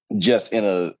just in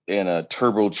a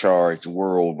turbocharged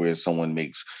world where someone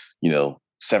makes, you know,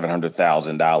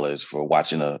 $700,000 for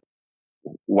watching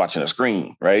a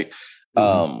screen, right?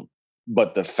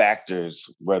 But the factors,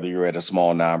 whether you're at a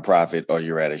small nonprofit or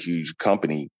you're at a huge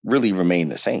company, really remain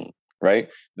the same, right?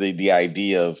 The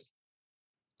idea of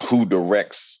who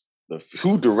directs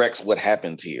what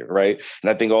happens here, right? And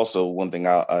I think also one thing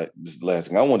this is the last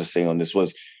thing I want to say on this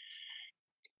was,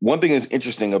 one thing is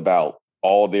interesting about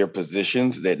all their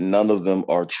positions, that none of them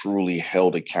are truly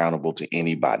held accountable to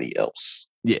anybody else.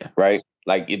 Yeah. Right.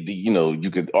 Like, you know,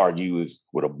 you could argue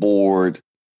with a board,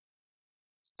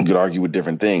 you could argue with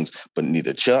different things, but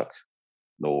neither Chuck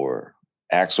nor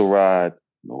Axelrod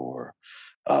nor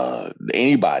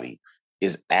anybody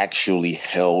is actually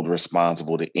held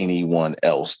responsible to anyone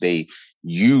else. They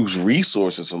use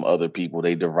resources from other people.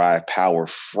 They derive power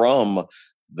from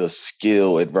the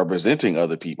skill at representing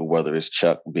other people, whether it's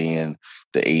Chuck being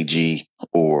the AG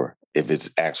or if it's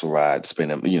Axelrod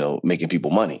spending, you know, making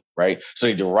people money, right? So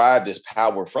they derive this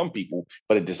power from people,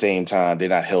 but at the same time, they're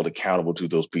not held accountable to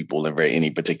those people in any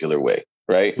particular way,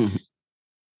 right?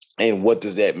 And what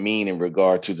does that mean in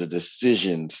regard to the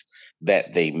decisions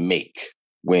that they make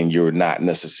when you're not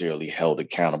necessarily held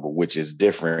accountable, which is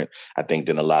different, I think,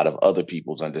 than a lot of other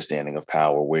people's understanding of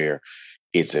power, where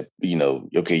it's you know,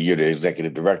 okay, you're the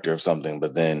executive director of something,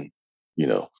 but then, you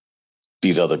know,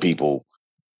 these other people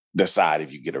decide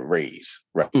if you get a raise,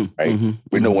 right?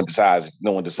 Where no one decides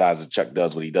if Chuck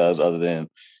does what he does, other than,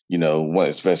 you know,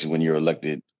 especially when you're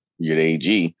elected, you're the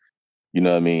AG. You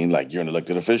know what I mean? Like, you're an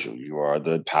elected official. You are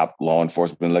the top law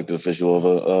enforcement elected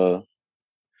official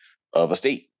of a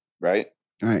state, right?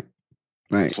 Right.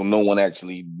 So no one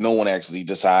actually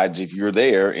decides if you're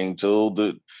there until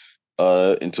the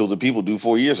people do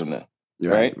 4 years from now,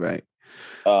 right? Right.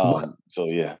 So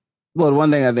yeah. Well,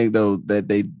 one thing I think though that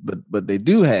they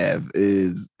do have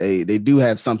is they do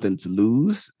have something to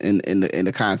lose in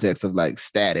the context of like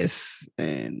status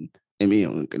and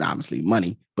and obviously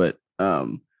money, but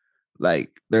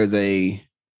like there's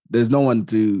no one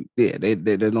to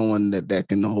there's no one that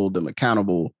can hold them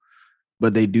accountable,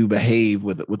 but they do behave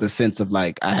with a sense of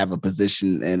like, I have a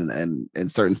position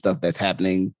and certain stuff that's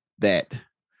happening that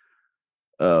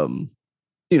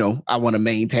you know, I want to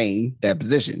maintain that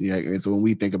position. You know, and so when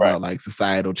we think about like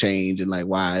societal change and like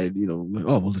why, you know,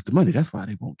 oh well, it's the money, that's why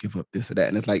they won't give up this or that,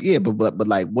 and it's like, yeah, but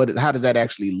like, how does that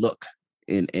actually look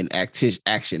in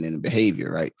action and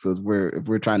behavior, right? So if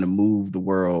we're trying to move the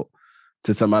world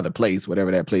to some other place,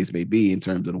 whatever that place may be, in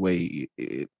terms of the way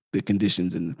the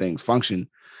conditions and the things function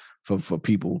for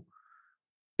people,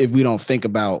 if we don't think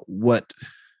about what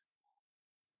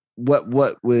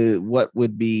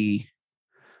would be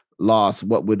lost,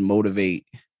 what would motivate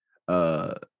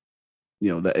you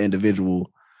know, the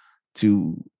individual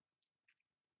to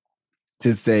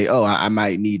say, oh, I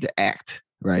might need to act,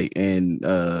 right? And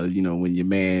you know, when your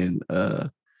man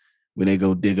when they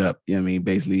go dig up, you know what I mean,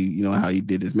 basically, you know how he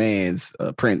did his man's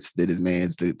Prince did his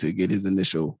man's to get his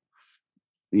initial,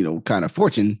 you know, kind of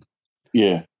fortune.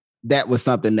 Yeah. That was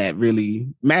something that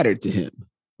really mattered to him,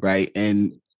 right?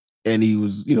 And he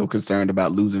was, you know, concerned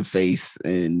about losing face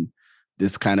and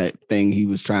this kind of thing he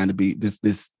was trying to be,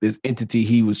 this entity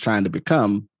he was trying to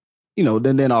become, you know.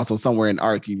 Then also somewhere in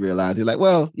arc he realized, he's like,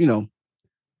 well, you know,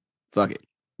 fuck it.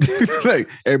 Like,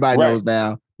 everybody knows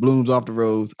now, Bloom's off the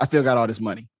roads. I still got all this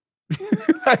money.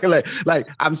 like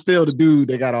I'm still the dude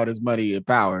that got all this money and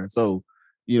power. So,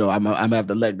 you know, I'm gonna have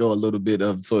to let go a little bit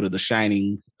of sort of the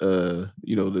shining,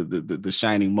 you know, the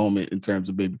shining moment in terms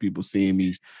of maybe people seeing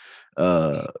me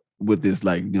with this,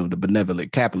 like, you know, the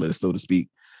benevolent capitalist, so to speak.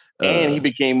 And he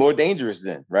became more dangerous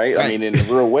then, right? I mean, in a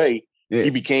real way, yeah. He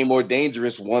became more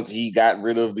dangerous once he got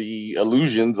rid of the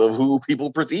illusions of who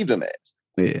people perceived him as.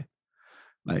 Yeah.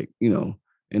 Like, you know,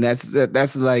 And that's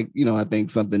like, I think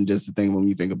something just to think when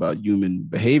you think about human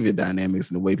behavior dynamics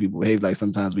and the way people behave, like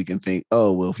sometimes we can think,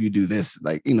 oh, well, if you do this,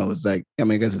 like, it's like, I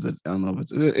mean, I guess I don't know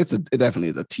if it definitely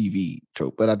is a TV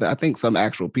trope, but I think some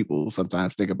actual people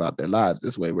sometimes think about their lives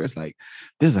this way, where it's like,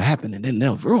 this will happen and then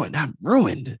they'll ruin, I'm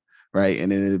ruined. Right.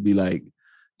 And then it'd be like,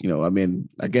 I mean,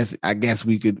 I guess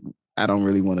we could, I don't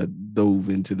really want to dove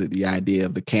into the idea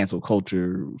of the cancel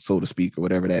culture, so to speak, or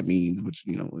whatever that means, which,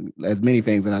 as many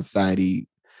things in our society,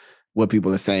 what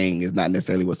people are saying is not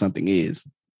necessarily what something is,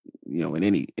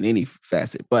 in any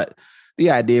facet. But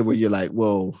the idea where you're like,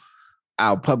 well,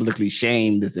 I'll publicly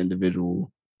shame this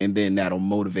individual and then that'll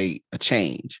motivate a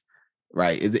change,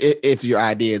 right? Is if your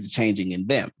idea is changing in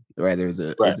them, right? Is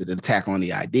it an attack on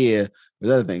the idea?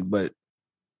 There's other things, but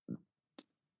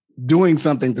doing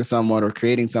something to someone or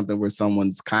creating something where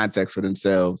someone's context for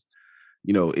themselves,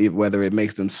 whether it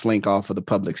makes them slink off of the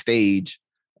public stage,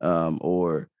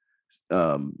 or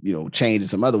change in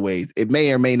some other ways, it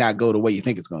may or may not go the way you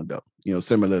think it's going to go.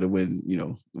 Similar to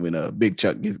when Big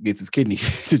Chuck gets his kidney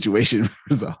situation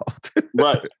resolved.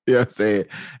 Right. You know what I'm saying?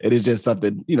 It is just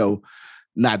something,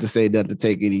 not to say that to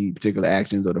take any particular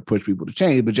actions or to push people to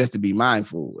change, but just to be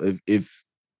mindful if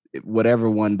whatever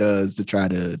one does to try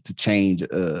to change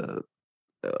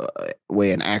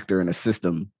way an actor in a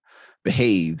system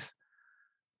behaves,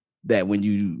 that when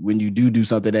you do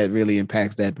something that really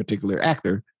impacts that particular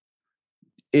actor,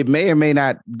 it may or may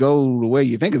not go the way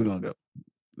you think it's going to go.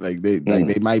 Like they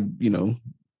might,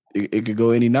 it could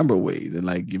go any number of ways. And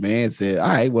like your man said, all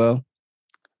right, well,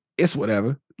 it's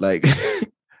whatever. Like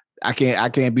I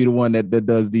can't be the one that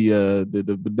does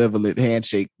the benevolent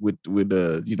handshake with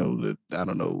I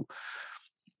don't know,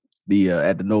 the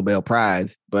at the Nobel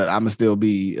Prize, but I'm gonna still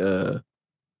be I'm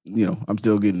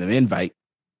still getting an invite.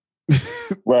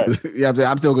 Right.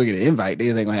 I'm still gonna get an invite. They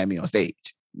just ain't gonna have me on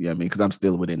stage. You know what I mean? Because I'm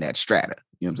still within that strata.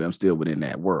 You know what I'm saying? I'm still within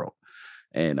that world.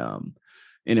 And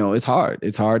it's hard.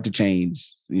 It's hard to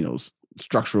change,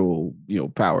 structural,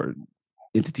 power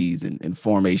entities and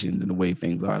formations and the way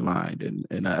things are aligned.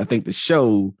 And I think the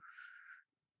show,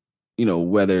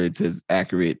 whether it's as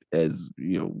accurate as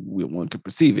one could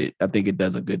perceive it, I think it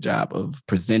does a good job of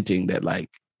presenting that, like,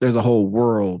 there's a whole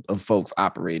world of folks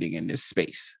operating in this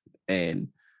space, and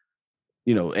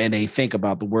and they think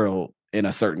about the world in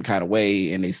a certain kind of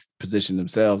way, and they position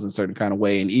themselves in a certain kind of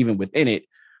way, and even within it,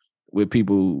 with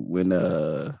people when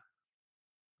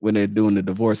they're doing the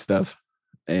divorce stuff,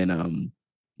 and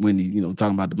when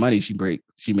talking about the money she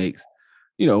makes,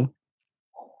 you're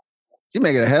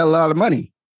making a hell of a lot of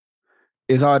money.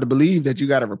 It's hard to believe that you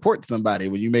got to report to somebody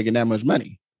when you're making that much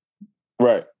money.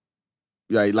 Right.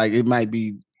 Right. Like it might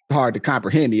be hard to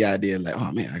comprehend the idea, like,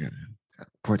 oh man, I gotta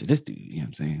report to this dude. You know what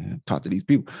I'm saying? Talk to these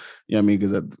people. You know what I mean?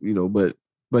 Because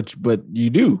but you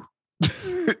do.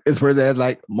 This person has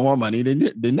like more money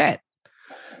than that.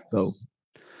 So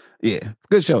yeah, it's a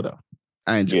good show though.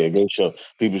 I enjoy. Yeah, good show.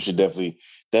 People should definitely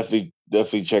check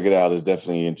it out. It's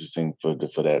definitely interesting for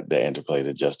that interplay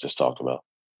that just talked about.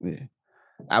 Yeah.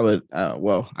 I would,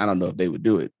 well, I don't know if they would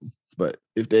do it, but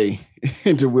if they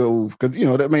interwheel, because they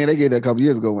did that a couple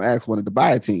years ago when Axe wanted to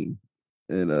buy a team,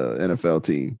 an NFL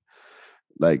team,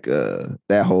 like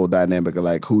that whole dynamic of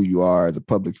like who you are as a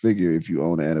public figure if you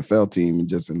own an NFL team, and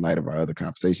just in light of our other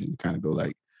conversation, kind of go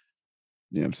like,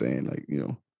 you know what I'm saying, like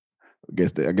I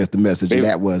guess the message of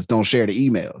that was don't share the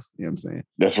emails. You know what I'm saying?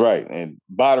 That's right, and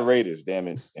buy the Raiders, damn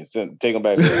it, and take them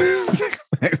back.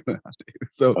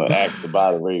 So Act to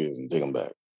buy the Raiders and take them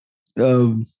back.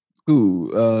 So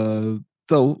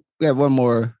we have one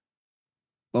more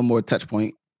touch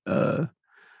point to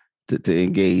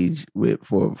engage with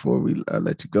before we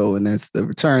let you go, and that's the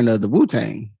return of the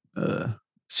Wu-Tang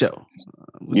show.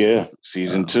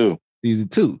 Season 2. Season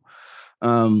 2.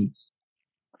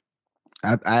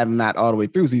 I am not all the way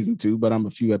through season 2, but I'm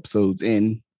a few episodes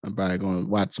in. I'm probably going to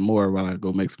watch some more while I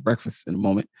go make some breakfast in a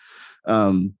moment.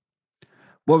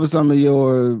 What was some of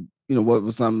your,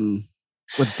 what's the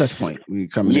touch point when you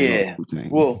coming in?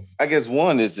 Well, I guess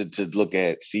one is to look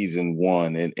at season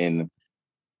 1 and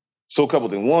so a couple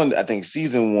things. One, I think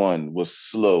season 1 was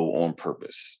slow on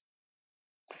purpose.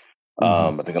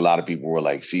 I think a lot of people were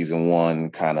like season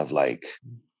 1 kind of like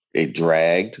it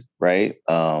dragged, right?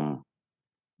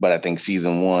 But I think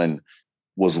season 1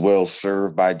 was well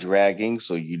served by dragging,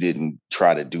 so you didn't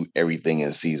try to do everything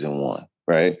in season 1,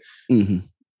 right?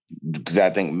 Because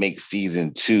I think makes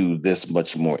season 2 this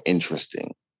much more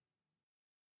interesting,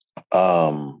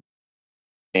 and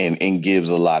gives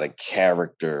a lot of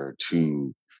character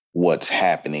to what's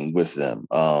happening with them,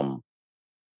 and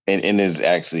is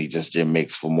actually just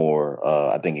makes for more,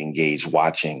 I think, engaged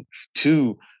watching.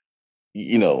 2,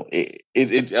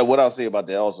 what I'll say about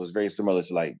that also is very similar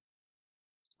to like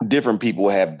different people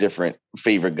have different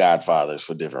favorite Godfathers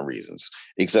for different reasons.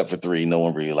 Except for 3, no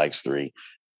one really likes 3.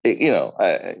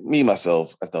 Me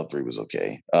myself, I thought 3 was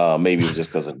okay. Maybe it was just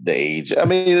because of the age. I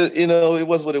mean, it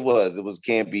was what it was. It was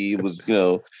campy. It was,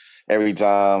 every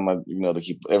time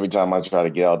every time I try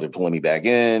to get out, they're pulling me back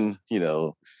in.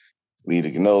 Leave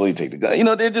the cannoli, take the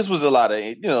gun. There just was a lot of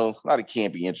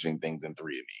campy, interesting things in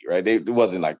 3 of me, right? It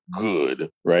wasn't like good,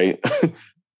 right?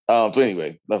 So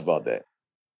anyway, enough about that.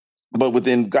 But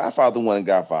within Godfather 1 and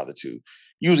Godfather 2,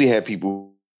 usually had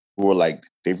people who were like,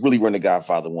 they really run the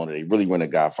Godfather 1 or they really run the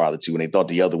Godfather 2, and they thought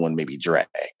the other one maybe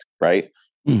dragged, right?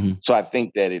 Mm-hmm. So I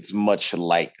think that it's much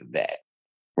like that,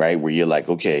 right? Where you're like,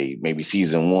 okay, maybe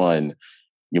season 1,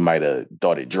 you might have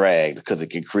thought it dragged because it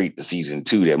could create the season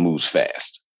 2 that moves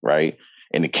fast, right?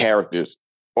 And the characters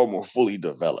are more fully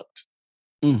developed.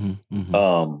 Mm-hmm.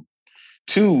 Mm-hmm.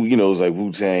 2, is like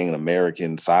Wu-Tang and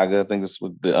American Saga. I think that's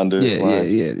what the underline.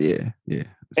 Yeah.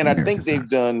 It's And I American think they've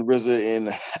done RZA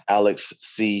and Alex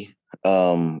C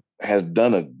has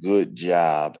done a good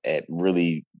job at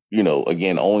really,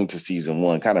 again, owing to season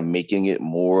 1, kind of making it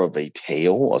more of a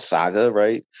tale, a saga,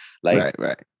 right? Like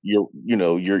right.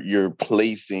 you're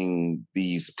placing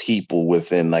these people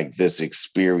within like this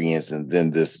experience and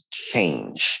then this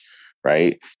change,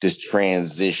 right? This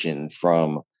transition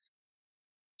from,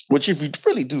 which if you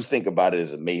really do think about it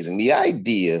is amazing. The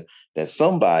idea that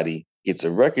somebody gets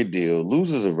a record deal,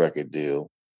 loses a record deal,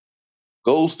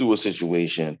 goes through a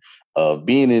situation of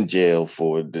being in jail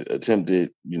for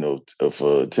attempted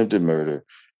murder,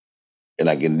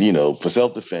 and for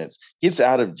self-defense, gets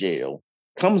out of jail,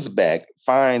 comes back,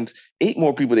 finds 8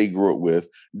 more people they grew up with,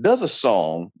 does a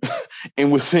song,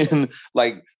 and within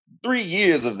like 3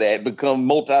 years of that become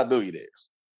multi-billionaires.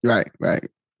 Right.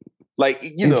 Like,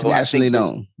 internationally I think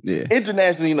known. Yeah.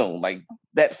 Internationally known, like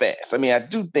that fast. I mean, I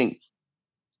do think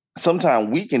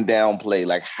sometimes we can downplay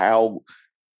like how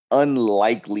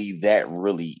unlikely that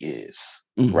really is,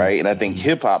 Mm-hmm. right? And I think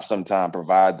hip hop sometimes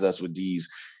provides us with these,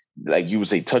 like you would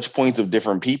say, touch points of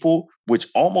different people, which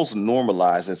almost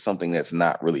normalizes something that's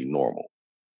not really normal.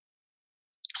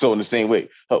 So in the same way,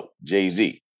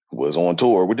 Jay-Z was on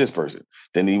tour with this person.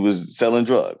 Then he was selling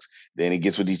drugs. Then he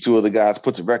gets with these 2 other guys,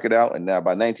 puts a record out, and now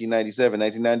by 1997,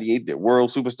 1998, they're world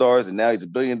superstars, and now he's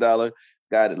 $1 billion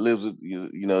guy that lives with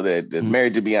that's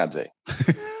married to Beyonce.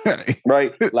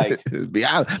 Right? Like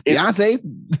Beyonce,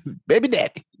 baby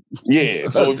daddy. Yeah.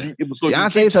 So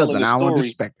Beyonce's husband, I want to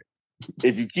disrespect it.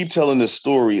 If you keep telling the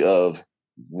story of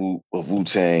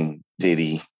Wu-Tang,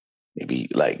 Diddy, maybe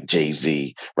like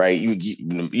Jay-Z, right?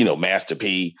 Master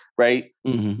P, right?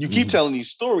 Mm-hmm. You keep telling these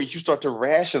stories, you start to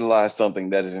rationalize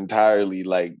something that is entirely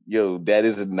like, that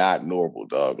is not normal,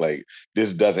 dog. Like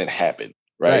this doesn't happen.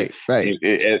 Right.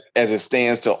 As it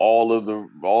stands to all of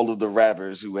the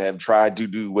rappers who have tried to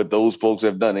do what those folks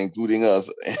have done, including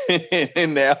us,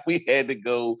 and now we had to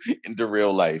go into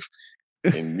real life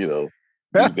and do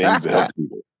things to help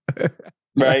people,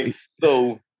 right?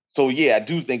 So yeah, I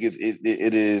do think it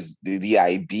is the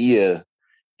idea,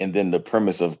 and then the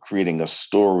premise of creating a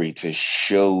story to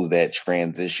show that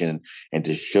transition and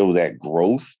to show that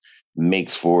growth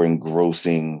makes for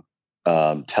engrossing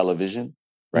television.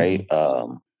 Right.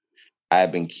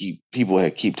 Mm-hmm.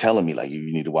 People keep telling me like,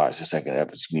 you need to watch the second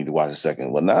episode. You need to watch the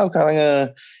second. Well, now it's kind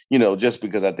of, just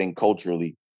because I think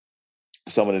culturally,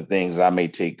 some of the things I may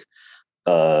take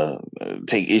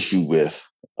issue with,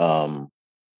 kind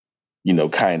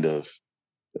of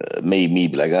made me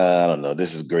be like, I don't know,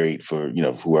 this is great for,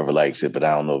 whoever likes it, but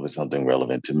I don't know if it's something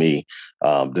relevant to me.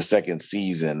 The second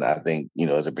season, I think,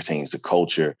 as it pertains to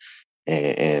culture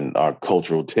and our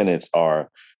cultural tenets are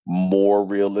more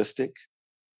realistic.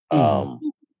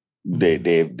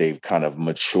 They've kind of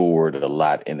matured a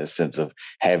lot in the sense of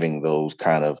having those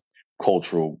kind of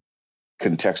cultural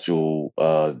contextual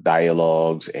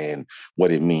dialogues and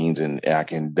what it means. And I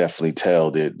can definitely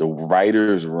tell that the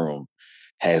writer's room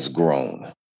has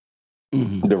grown.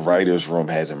 Mm-hmm. The writer's room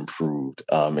has improved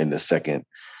in the second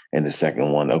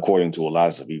one, according to a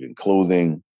lot of even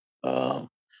clothing. The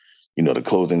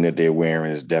clothing that they're wearing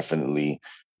is definitely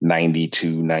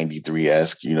 92,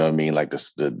 93-esque, you know what I mean? Like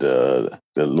the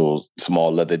little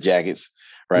small leather jackets,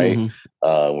 right?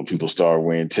 Mm-hmm. When people start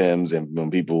wearing Timbs, and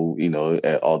when people,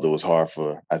 although it's hard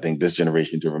for, I think, this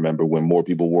generation to remember when more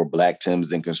people wore black Timbs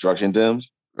than construction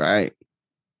Timbs. Right.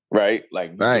 Like,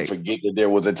 you forget that there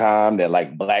was a time that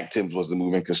like black Timbs was the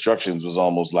movement. Constructions was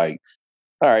almost like,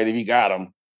 all right, if you got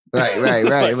them. Right.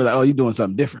 Like, it was like, oh, you're doing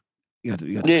something different. You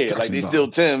got like they still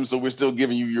Timbs, so we're still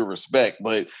giving you your respect,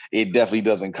 but it definitely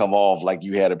doesn't come off like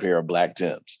you had a pair of black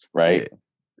Timbs, right?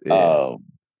 Yeah.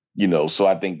 So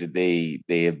I think that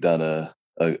they have done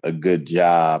a good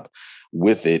job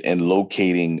with it and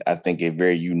locating, I think, a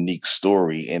very unique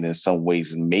story, and in some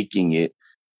ways making it,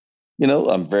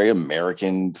 a very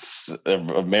American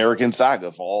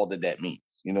saga for all that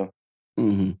means.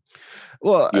 Mm-hmm.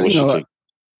 Well, What's your take?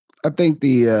 I think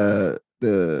the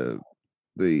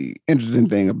interesting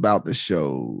thing about the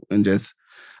show, and just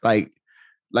like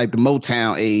the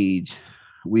Motown age,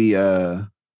 we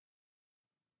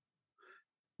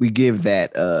give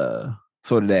that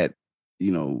sort of that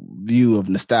view of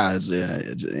nostalgia,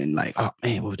 and like, oh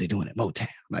man, what were they doing at Motown?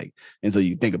 Like, and so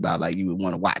you think about, like, you would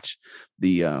want to watch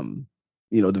the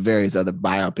the various other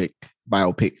biopic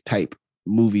type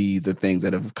movies, the things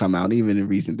that have come out, even in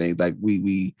recent things. Like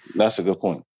we That's a good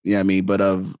point. Yeah, I mean, but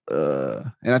and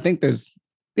I think there's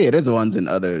ones in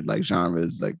other like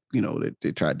genres, like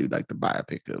they try to do like the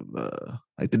biopic of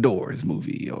like the Doors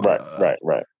movie, or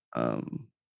Right.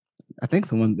 I think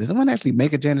did someone actually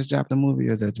make a Janis Joplin movie,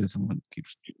 or is that just someone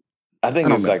keeps? I think I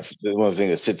don't it's remember. like one of the things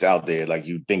that sits out there, like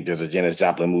you think there's a Janis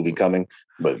Joplin movie coming,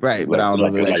 but Right, but I don't know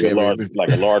if it actually ever existed.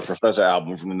 like a large Professor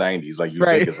album from the '90s, like you think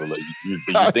Right. it's you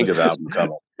think it's an album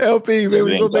coming. LP, man,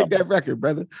 we It gonna ain't make coming. that record,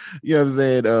 brother. You know what I'm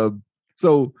saying?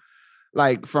 So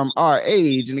like from our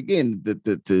age, and again,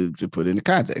 to put in the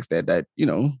context that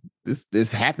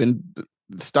this happened,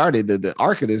 started the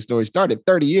arc of this story started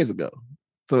 30 years ago,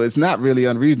 so it's not really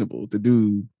unreasonable to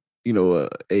do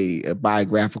a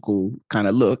biographical kind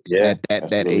of look Yeah, at that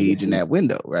that's really age good and point. that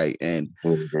window, right? And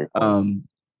Really great point.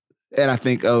 and I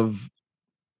think of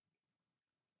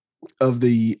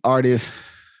the artists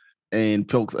and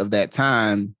folks of that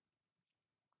time,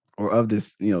 or of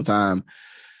this time,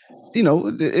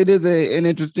 it is an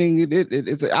interesting,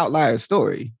 it's an outlier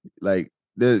story. Like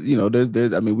there's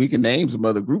I mean, we can name some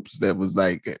other groups that was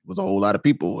like, it was a whole lot of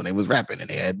people and they was rapping and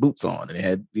they had boots on and they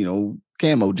had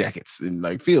camo jackets and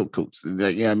like field coats, and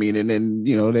like, I mean, and then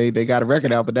they got a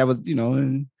record out, but that was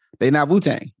and they not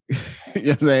Wu-Tang. You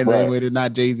know what I'm saying? Same way they're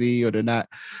not Jay-Z, or they're not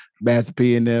Master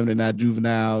P and them, they're not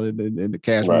Juvenile and the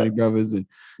Cash Money Brothers, and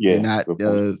they're Yeah,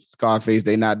 not Scarface,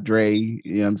 they not Dre, you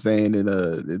know what I'm saying,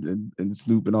 and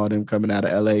Snoop and all them coming out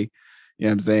of LA. You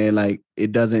know what I'm saying? Like,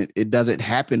 it doesn't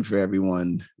happen for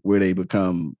everyone where they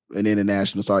become an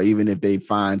international star, even if they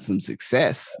find some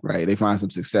success, right? They find some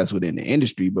success within the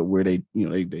industry, but where they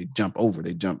jump over,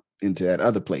 they jump into that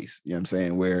other place, you know what I'm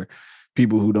saying, where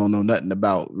people who don't know nothing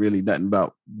about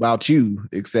you,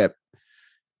 except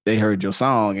they heard your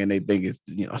song and they think it's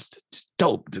it's just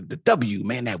dope. The W,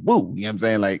 man, that woo. You know what I'm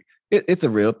saying? Like, it's a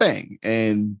real thing,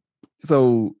 and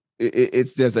so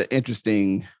it's just an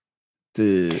interesting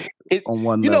to on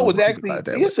one level. It's actually,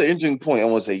 it's an interesting point. I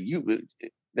want to say, you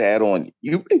add on.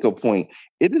 You make a point.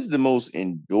 It is the most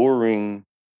enduring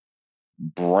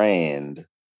brand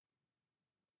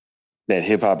that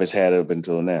hip hop has had up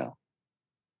until now.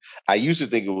 I used to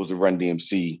think it was the Run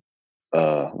DMC.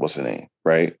 What's the name?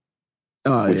 Right.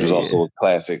 Which was also a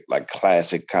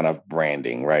classic kind of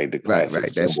branding, right? The classic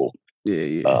symbol.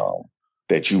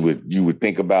 That you would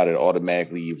think about, it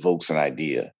automatically evokes an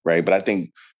idea, right? But I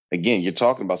think, again, you're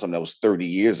talking about something that was 30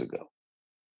 years ago.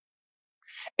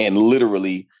 And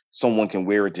literally someone can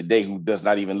wear it today who does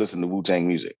not even listen to Wu-Tang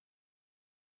music.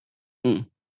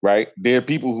 Right? There are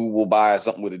people who will buy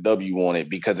something with a W on it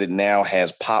because it now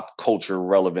has pop culture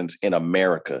relevance in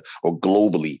America or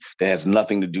globally that has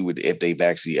nothing to do with if they've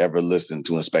actually ever listened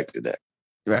to Inspector Deck.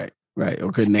 Right.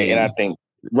 Or could name. And I think,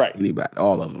 anybody,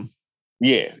 all of them.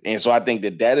 Yeah. And so I think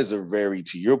that is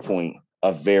to your point,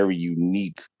 a very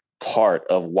unique part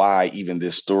of why even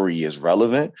this story is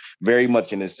relevant. Very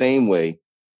much in the same way,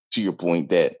 to your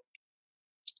point, that,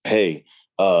 hey,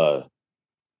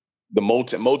 the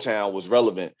Motown was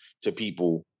relevant to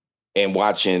people and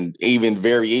watching even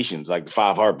variations like the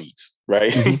Five Heartbeats,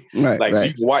 right? Mm-hmm. Right. So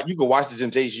you can watch the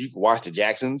Temptations, you can watch the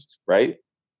Jacksons, right?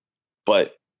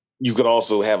 But you could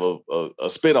also have a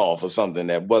spinoff of something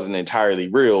that wasn't entirely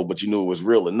real, but you knew it was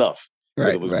real enough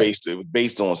because it was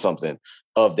based on something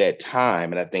of that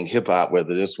time. And I think hip hop,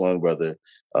 whether this one, whether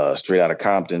Straight Outta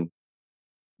Compton,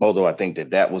 although I think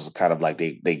that was kind of like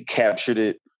they captured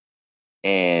it.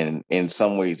 And in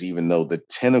some ways, even though the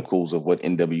tentacles of what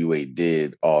NWA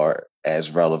did are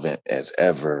as relevant as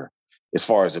ever, as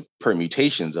far as the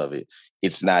permutations of it,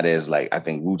 it's not as like, I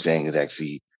think Wu-Tang is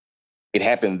actually, it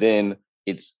happened then,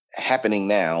 it's happening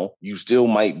now. You still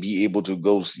might be able to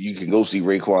you can go see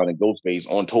Raekwon and Ghostface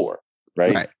on tour,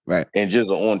 right? Right. And just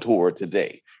on tour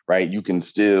today, right? You can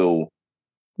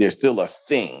there's still a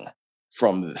thing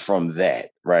from that,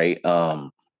 right?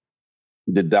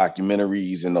 The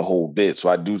documentaries and the whole bit. So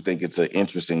I do think it's an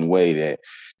interesting way that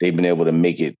they've been able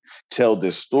to tell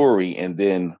this story. And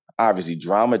then obviously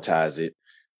dramatize it,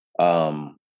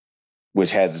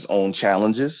 which has its own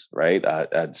challenges, right?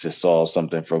 I just saw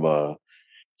something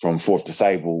from Fourth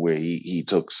Disciple where he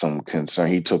took some concern,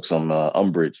 he took some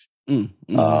umbrage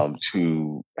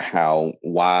to how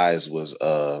Wise was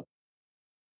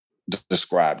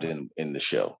described in the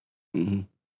show. Mm-hmm.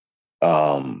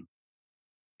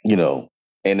 You know,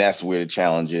 and that's where the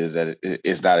challenge is, that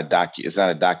it's not a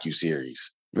docu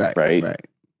series, Right, right? right.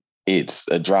 It's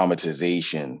a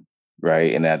dramatization,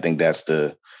 right? And I think that's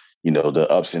the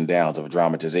ups and downs of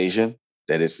dramatization,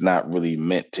 that it's not really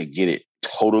meant to get it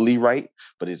totally right,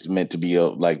 but it's meant to be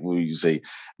like what you say,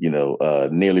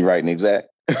 nearly right and exact.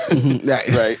 Mm-hmm. Right.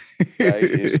 Right.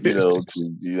 Right.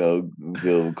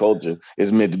 The culture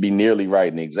is meant to be nearly right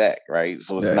and exact, right?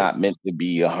 So it's Right. not meant to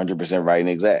be 100% right and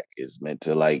exact. It's meant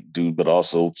to but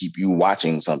also keep you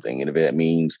watching something. And if that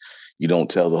means you don't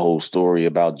tell the whole story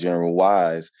about General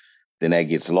Wise, then that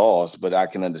gets lost. But I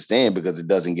can understand, because it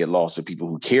doesn't get lost to people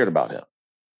who cared about him.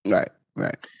 Right.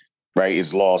 Right. Right.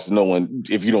 It's lost. No one,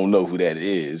 if you don't know who that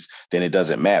is, then it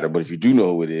doesn't matter. But if you do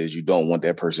know who it is, you don't want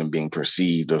that person being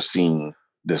perceived or seen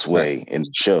this Right. way in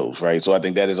shows. Right. So I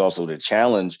think that is also the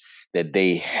challenge that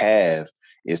they have,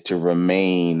 is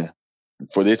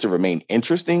for it to remain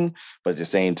interesting, but at the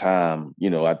same time,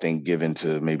 I think given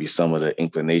to maybe some of the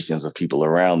inclinations of people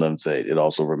around them, say it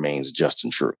also remains just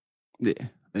and true. Yeah.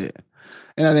 Yeah.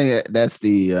 And I think that's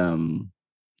the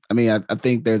I mean, I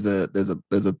think there's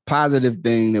a positive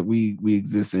thing that we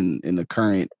exist in the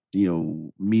current,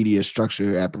 media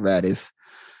structure apparatus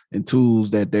and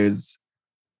tools, that there's,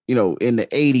 in the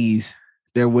 80s,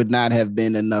 there would not have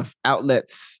been enough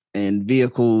outlets and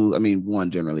vehicles. I mean,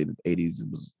 one, generally the 80s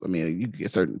was, I mean, you could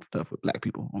get certain stuff with black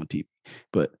people on TV,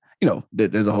 but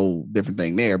there's a whole different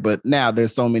thing there. But now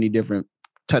there's so many different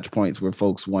touch points where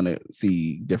folks want to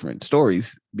see different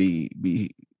stories be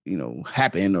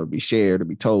happen, or be shared, or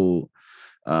be told.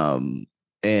 Um,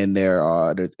 and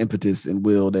there's impetus and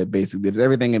will, that basically there's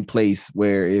everything in place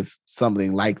where if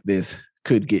something like this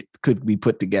could be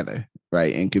put together,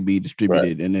 right, and could be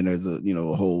distributed. Right. And then there's a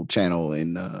whole channel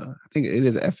in I think it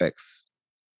is an FX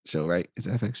show, right? It's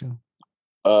an FX show.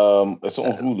 It's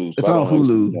on Hulu. It's on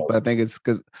Hulu, but I think it's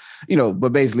because,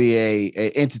 but basically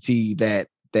a entity that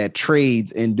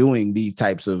trades in doing these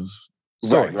types of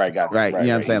stories, right, you know what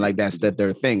I'm saying? Like that's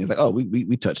their thing. It's like, oh,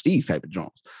 we touch these type of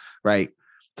drones, right?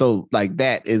 So like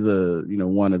that is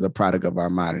one is a product of our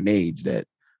modern age.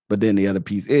 But then the other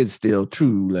piece is still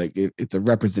true. Like it's a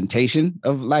representation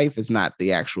of life. It's not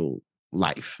the actual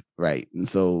life, right? And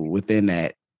so within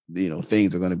that,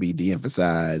 things are going to be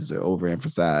de-emphasized or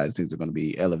overemphasized. Things are going to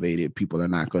be elevated. People are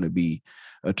not going to be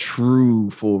a true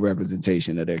full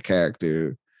representation of their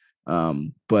character.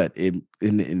 But it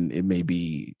may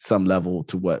be some level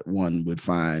to what one would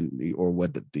find, or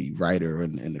what the writer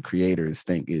and the creators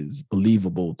think is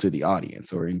believable to the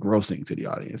audience, or engrossing to the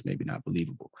audience. Maybe not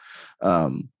believable.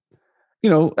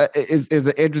 Is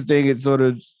an interesting. It's sort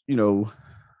of,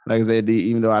 like I said,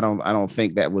 even though I don't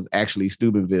think that was actually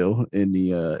Steubenville in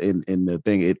the in the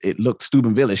thing. It looked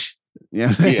Steubenville-ish. You know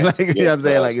what I'm saying? Like, you know what I'm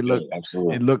saying? Like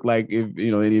it looked like, if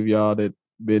any of y'all that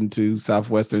been to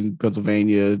southwestern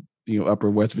Pennsylvania, upper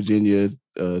West Virginia,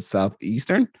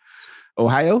 southeastern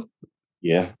Ohio.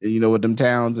 Yeah. You know what them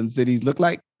towns and cities look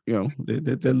like?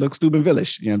 They look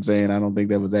Steubenville-ish. You know what I'm saying? I don't think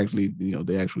that was actually,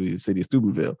 the city of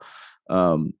Steubenville. You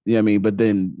know what I mean? But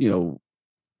then,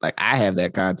 like I have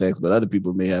that context, but other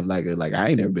people may have like I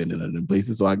ain't never been to none of them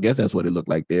places, so I guess that's what it looked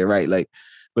like there, right? Like,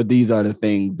 but these are the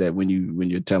things that when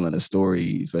you're telling a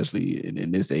story, especially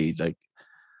in this age, like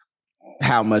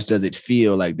how much does it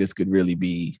feel like this could really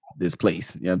be this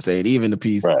place? You know what I'm saying? Even the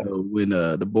piece, right. When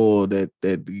the bull that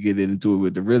get into it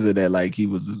with the RZA, that like he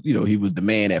was, he was the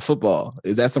man at football.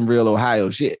 Is that some real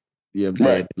Ohio shit? You know what I'm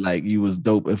saying? Right. Like you was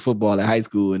dope at football at high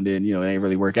school, and then it ain't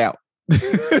really work out.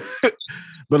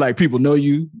 But like people know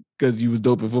you because you was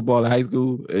dope in football in high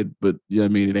school, but you know what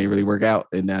I mean, it ain't really work out,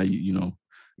 and now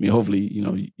hopefully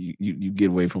you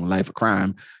get away from a life of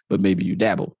crime, but maybe you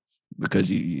dabble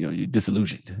because you're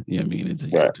disillusioned. You know what I mean? And so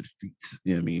you go to the streets.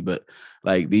 You know what I mean? But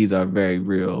like these are very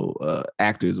real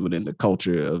actors within the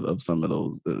culture of some of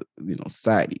those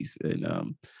societies,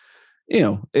 and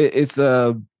it's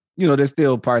there's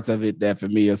still parts of it that for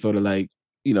me are sort of like,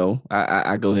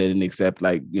 I go ahead and accept,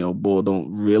 like, Bull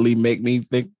don't really make me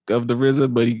think of the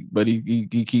RZA, but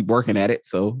he keep working at it,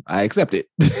 so I accept it.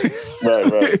 Right.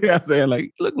 You know what I'm saying?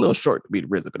 Like, look a little short to be the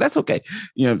RZA, but that's okay.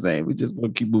 You know what I'm saying? We just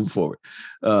gonna keep moving forward.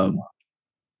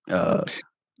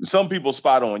 Some people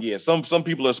spot on, yeah. Some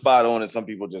people are spot on, and some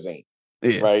people just ain't.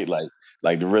 Yeah. Right?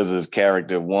 Like the RZA's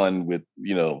character, one with,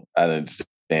 I understand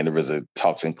the RZA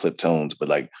talks in clip tones, but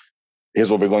like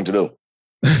here's what we're going to do.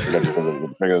 We got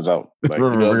to figure this out. Like, you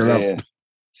know what I'm saying?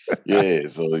 Yeah.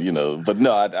 So, you know, but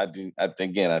no, I think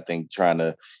trying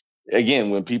to, again,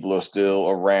 when people are still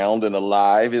around and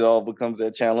alive, it all becomes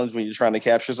that challenge when you're trying to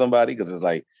capture somebody, because it's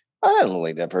like, I don't look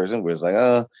like that person. Where it's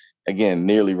like, again,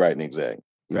 nearly right and exact.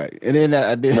 Right. And then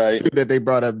I did too that they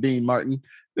brought up Dean Martin.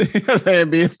 Saying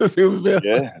being for Steubenville.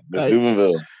 Yeah,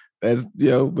 Steubenville. That's,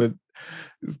 but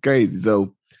it's crazy.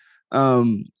 So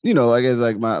I guess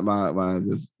like my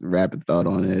just rapid thought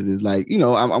on it is like,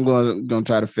 I'm going to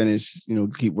try to finish,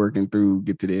 keep working through,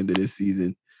 get to the end of this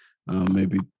season,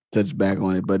 maybe touch back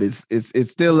on it, but it's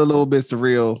still a little bit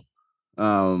surreal.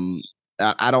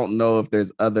 I don't know if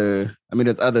there's other. I mean,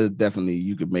 there's other. Definitely,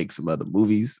 you could make some other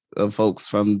movies of folks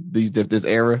from this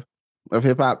era of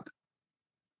hip hop.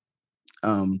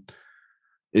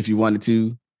 If you wanted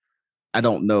to. I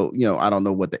don't know, I don't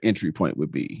know what the entry point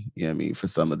would be. You know what I mean? For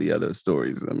some of the other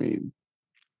stories. I mean,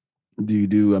 I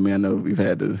mean, I know we've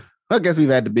had the Biggie. You've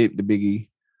had the Biggie.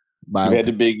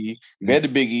 You've had the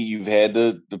Biggie. You've had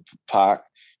the Pac.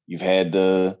 You've had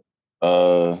the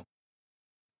NWA.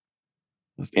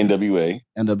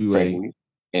 Frankly.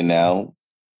 And now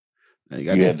you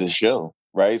have this show,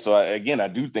 right? So I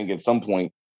do think at some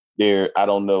point there, I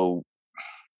don't know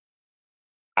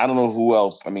who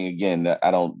else. I mean, again,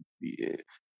 the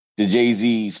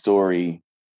Jay-Z story.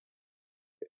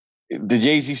 The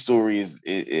Jay-Z story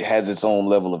it has its own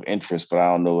level of interest, but I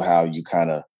don't know how you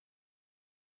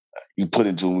you put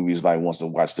into movies like wants to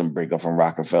watch them break up from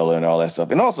Rockefeller and all that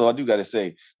stuff. And also, I do got to say,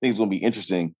 I think it's going to be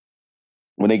interesting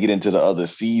when they get into the other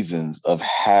seasons of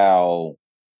how.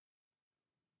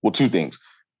 Well, two things.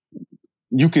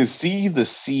 You can see the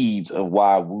seeds of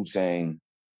why Wu-Tang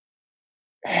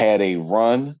had a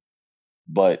run,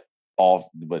 but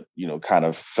kind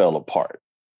of fell apart.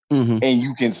 Mm-hmm. And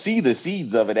you can see the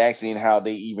seeds of it actually in how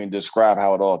they even describe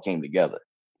how it all came together,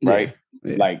 right?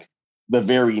 Yeah. Like the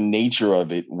very nature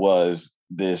of it was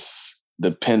this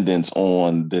dependence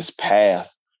on this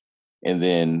path, and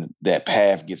then that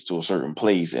path gets to a certain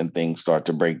place and things start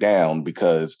to break down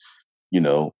because,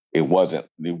 it wasn't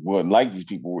like these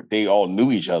people. They all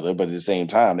knew each other, but at the same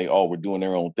time, they all were doing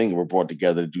their own thing and were brought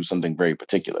together to do something very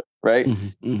particular, right?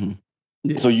 Mm-hmm. Mm-hmm.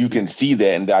 Yeah. So you can see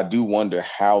that, and I do wonder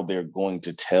how they're going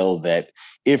to tell that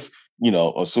if,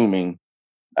 assuming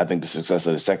I think the success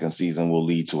of the second season will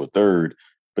lead to a third,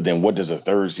 but then what does a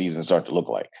third season start to look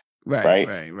like? Right.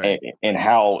 And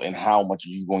how much are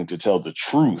you going to tell the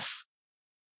truth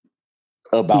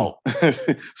about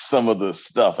some of the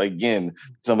stuff? Again,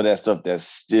 some of that stuff that's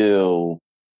still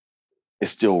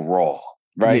raw.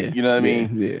 Right. Yeah, you know what I mean?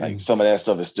 Yeah. Like some of that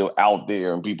stuff is still out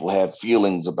there and people have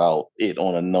feelings about it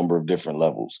on a number of different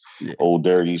levels. Yeah. Old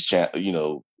Dirty's,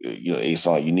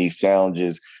 A-Song Unique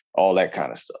challenges, all that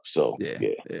kind of stuff. So,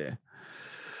 yeah.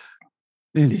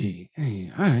 Indeed.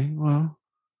 Hey, all right. Well,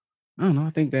 I don't know.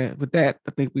 I think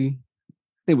we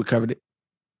covered it.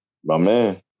 My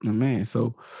man.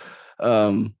 So,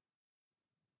 I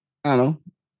don't know.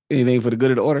 Anything for the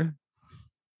good of the order?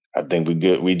 I think we're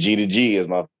good. We G to G, as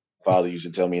my father used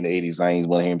to tell me in the 80s. I ain't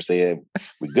want to hear him say it.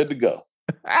 We're good to go.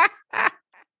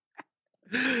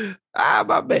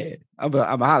 My bad. I'm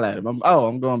holler at him.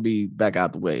 I'm going to be back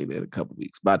out the way in a couple of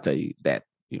weeks. But I'll tell you that,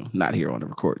 not here on the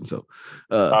recording. So,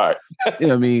 all right. You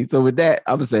know what I mean? So with that,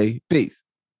 I'm going to say peace.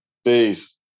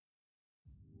 Peace.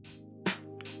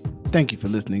 Thank you for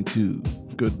listening to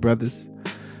Good Brothers.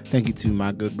 Thank you to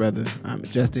my good brother, I'm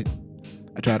Majestic.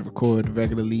 I try to record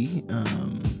regularly.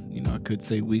 I could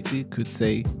say weekly, could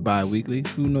say bi-weekly,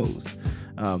 who knows?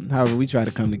 However, we try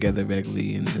to come together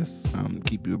regularly and just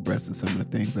keep you abreast of some of the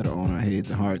things that are on our heads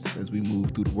and hearts as we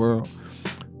move through the world.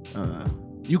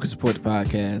 You can support the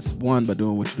podcast, 1, by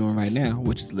doing what you're doing right now,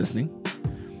 which is listening.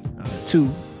 2,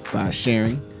 by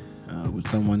sharing with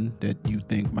someone that you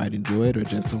think might enjoy it or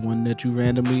just someone that you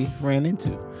randomly ran into.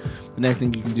 The next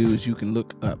thing you can do is you can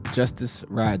look up Justice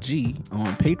Raji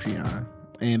on Patreon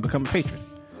and become a patron.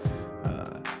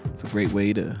 It's a great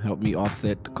way to help me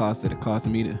offset the cost that it costs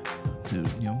me to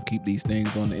keep these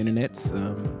things on the internet.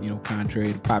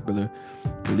 Contrary to popular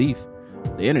belief,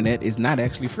 the internet is not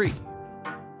actually free.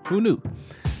 Who knew?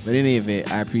 But in any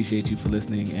event, I appreciate you for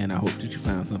listening, and I hope that you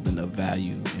found something of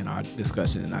value in our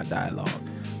discussion and our dialogue.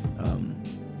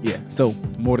 So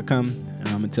more to come.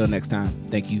 Until next time,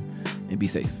 thank you and be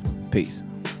safe. Peace.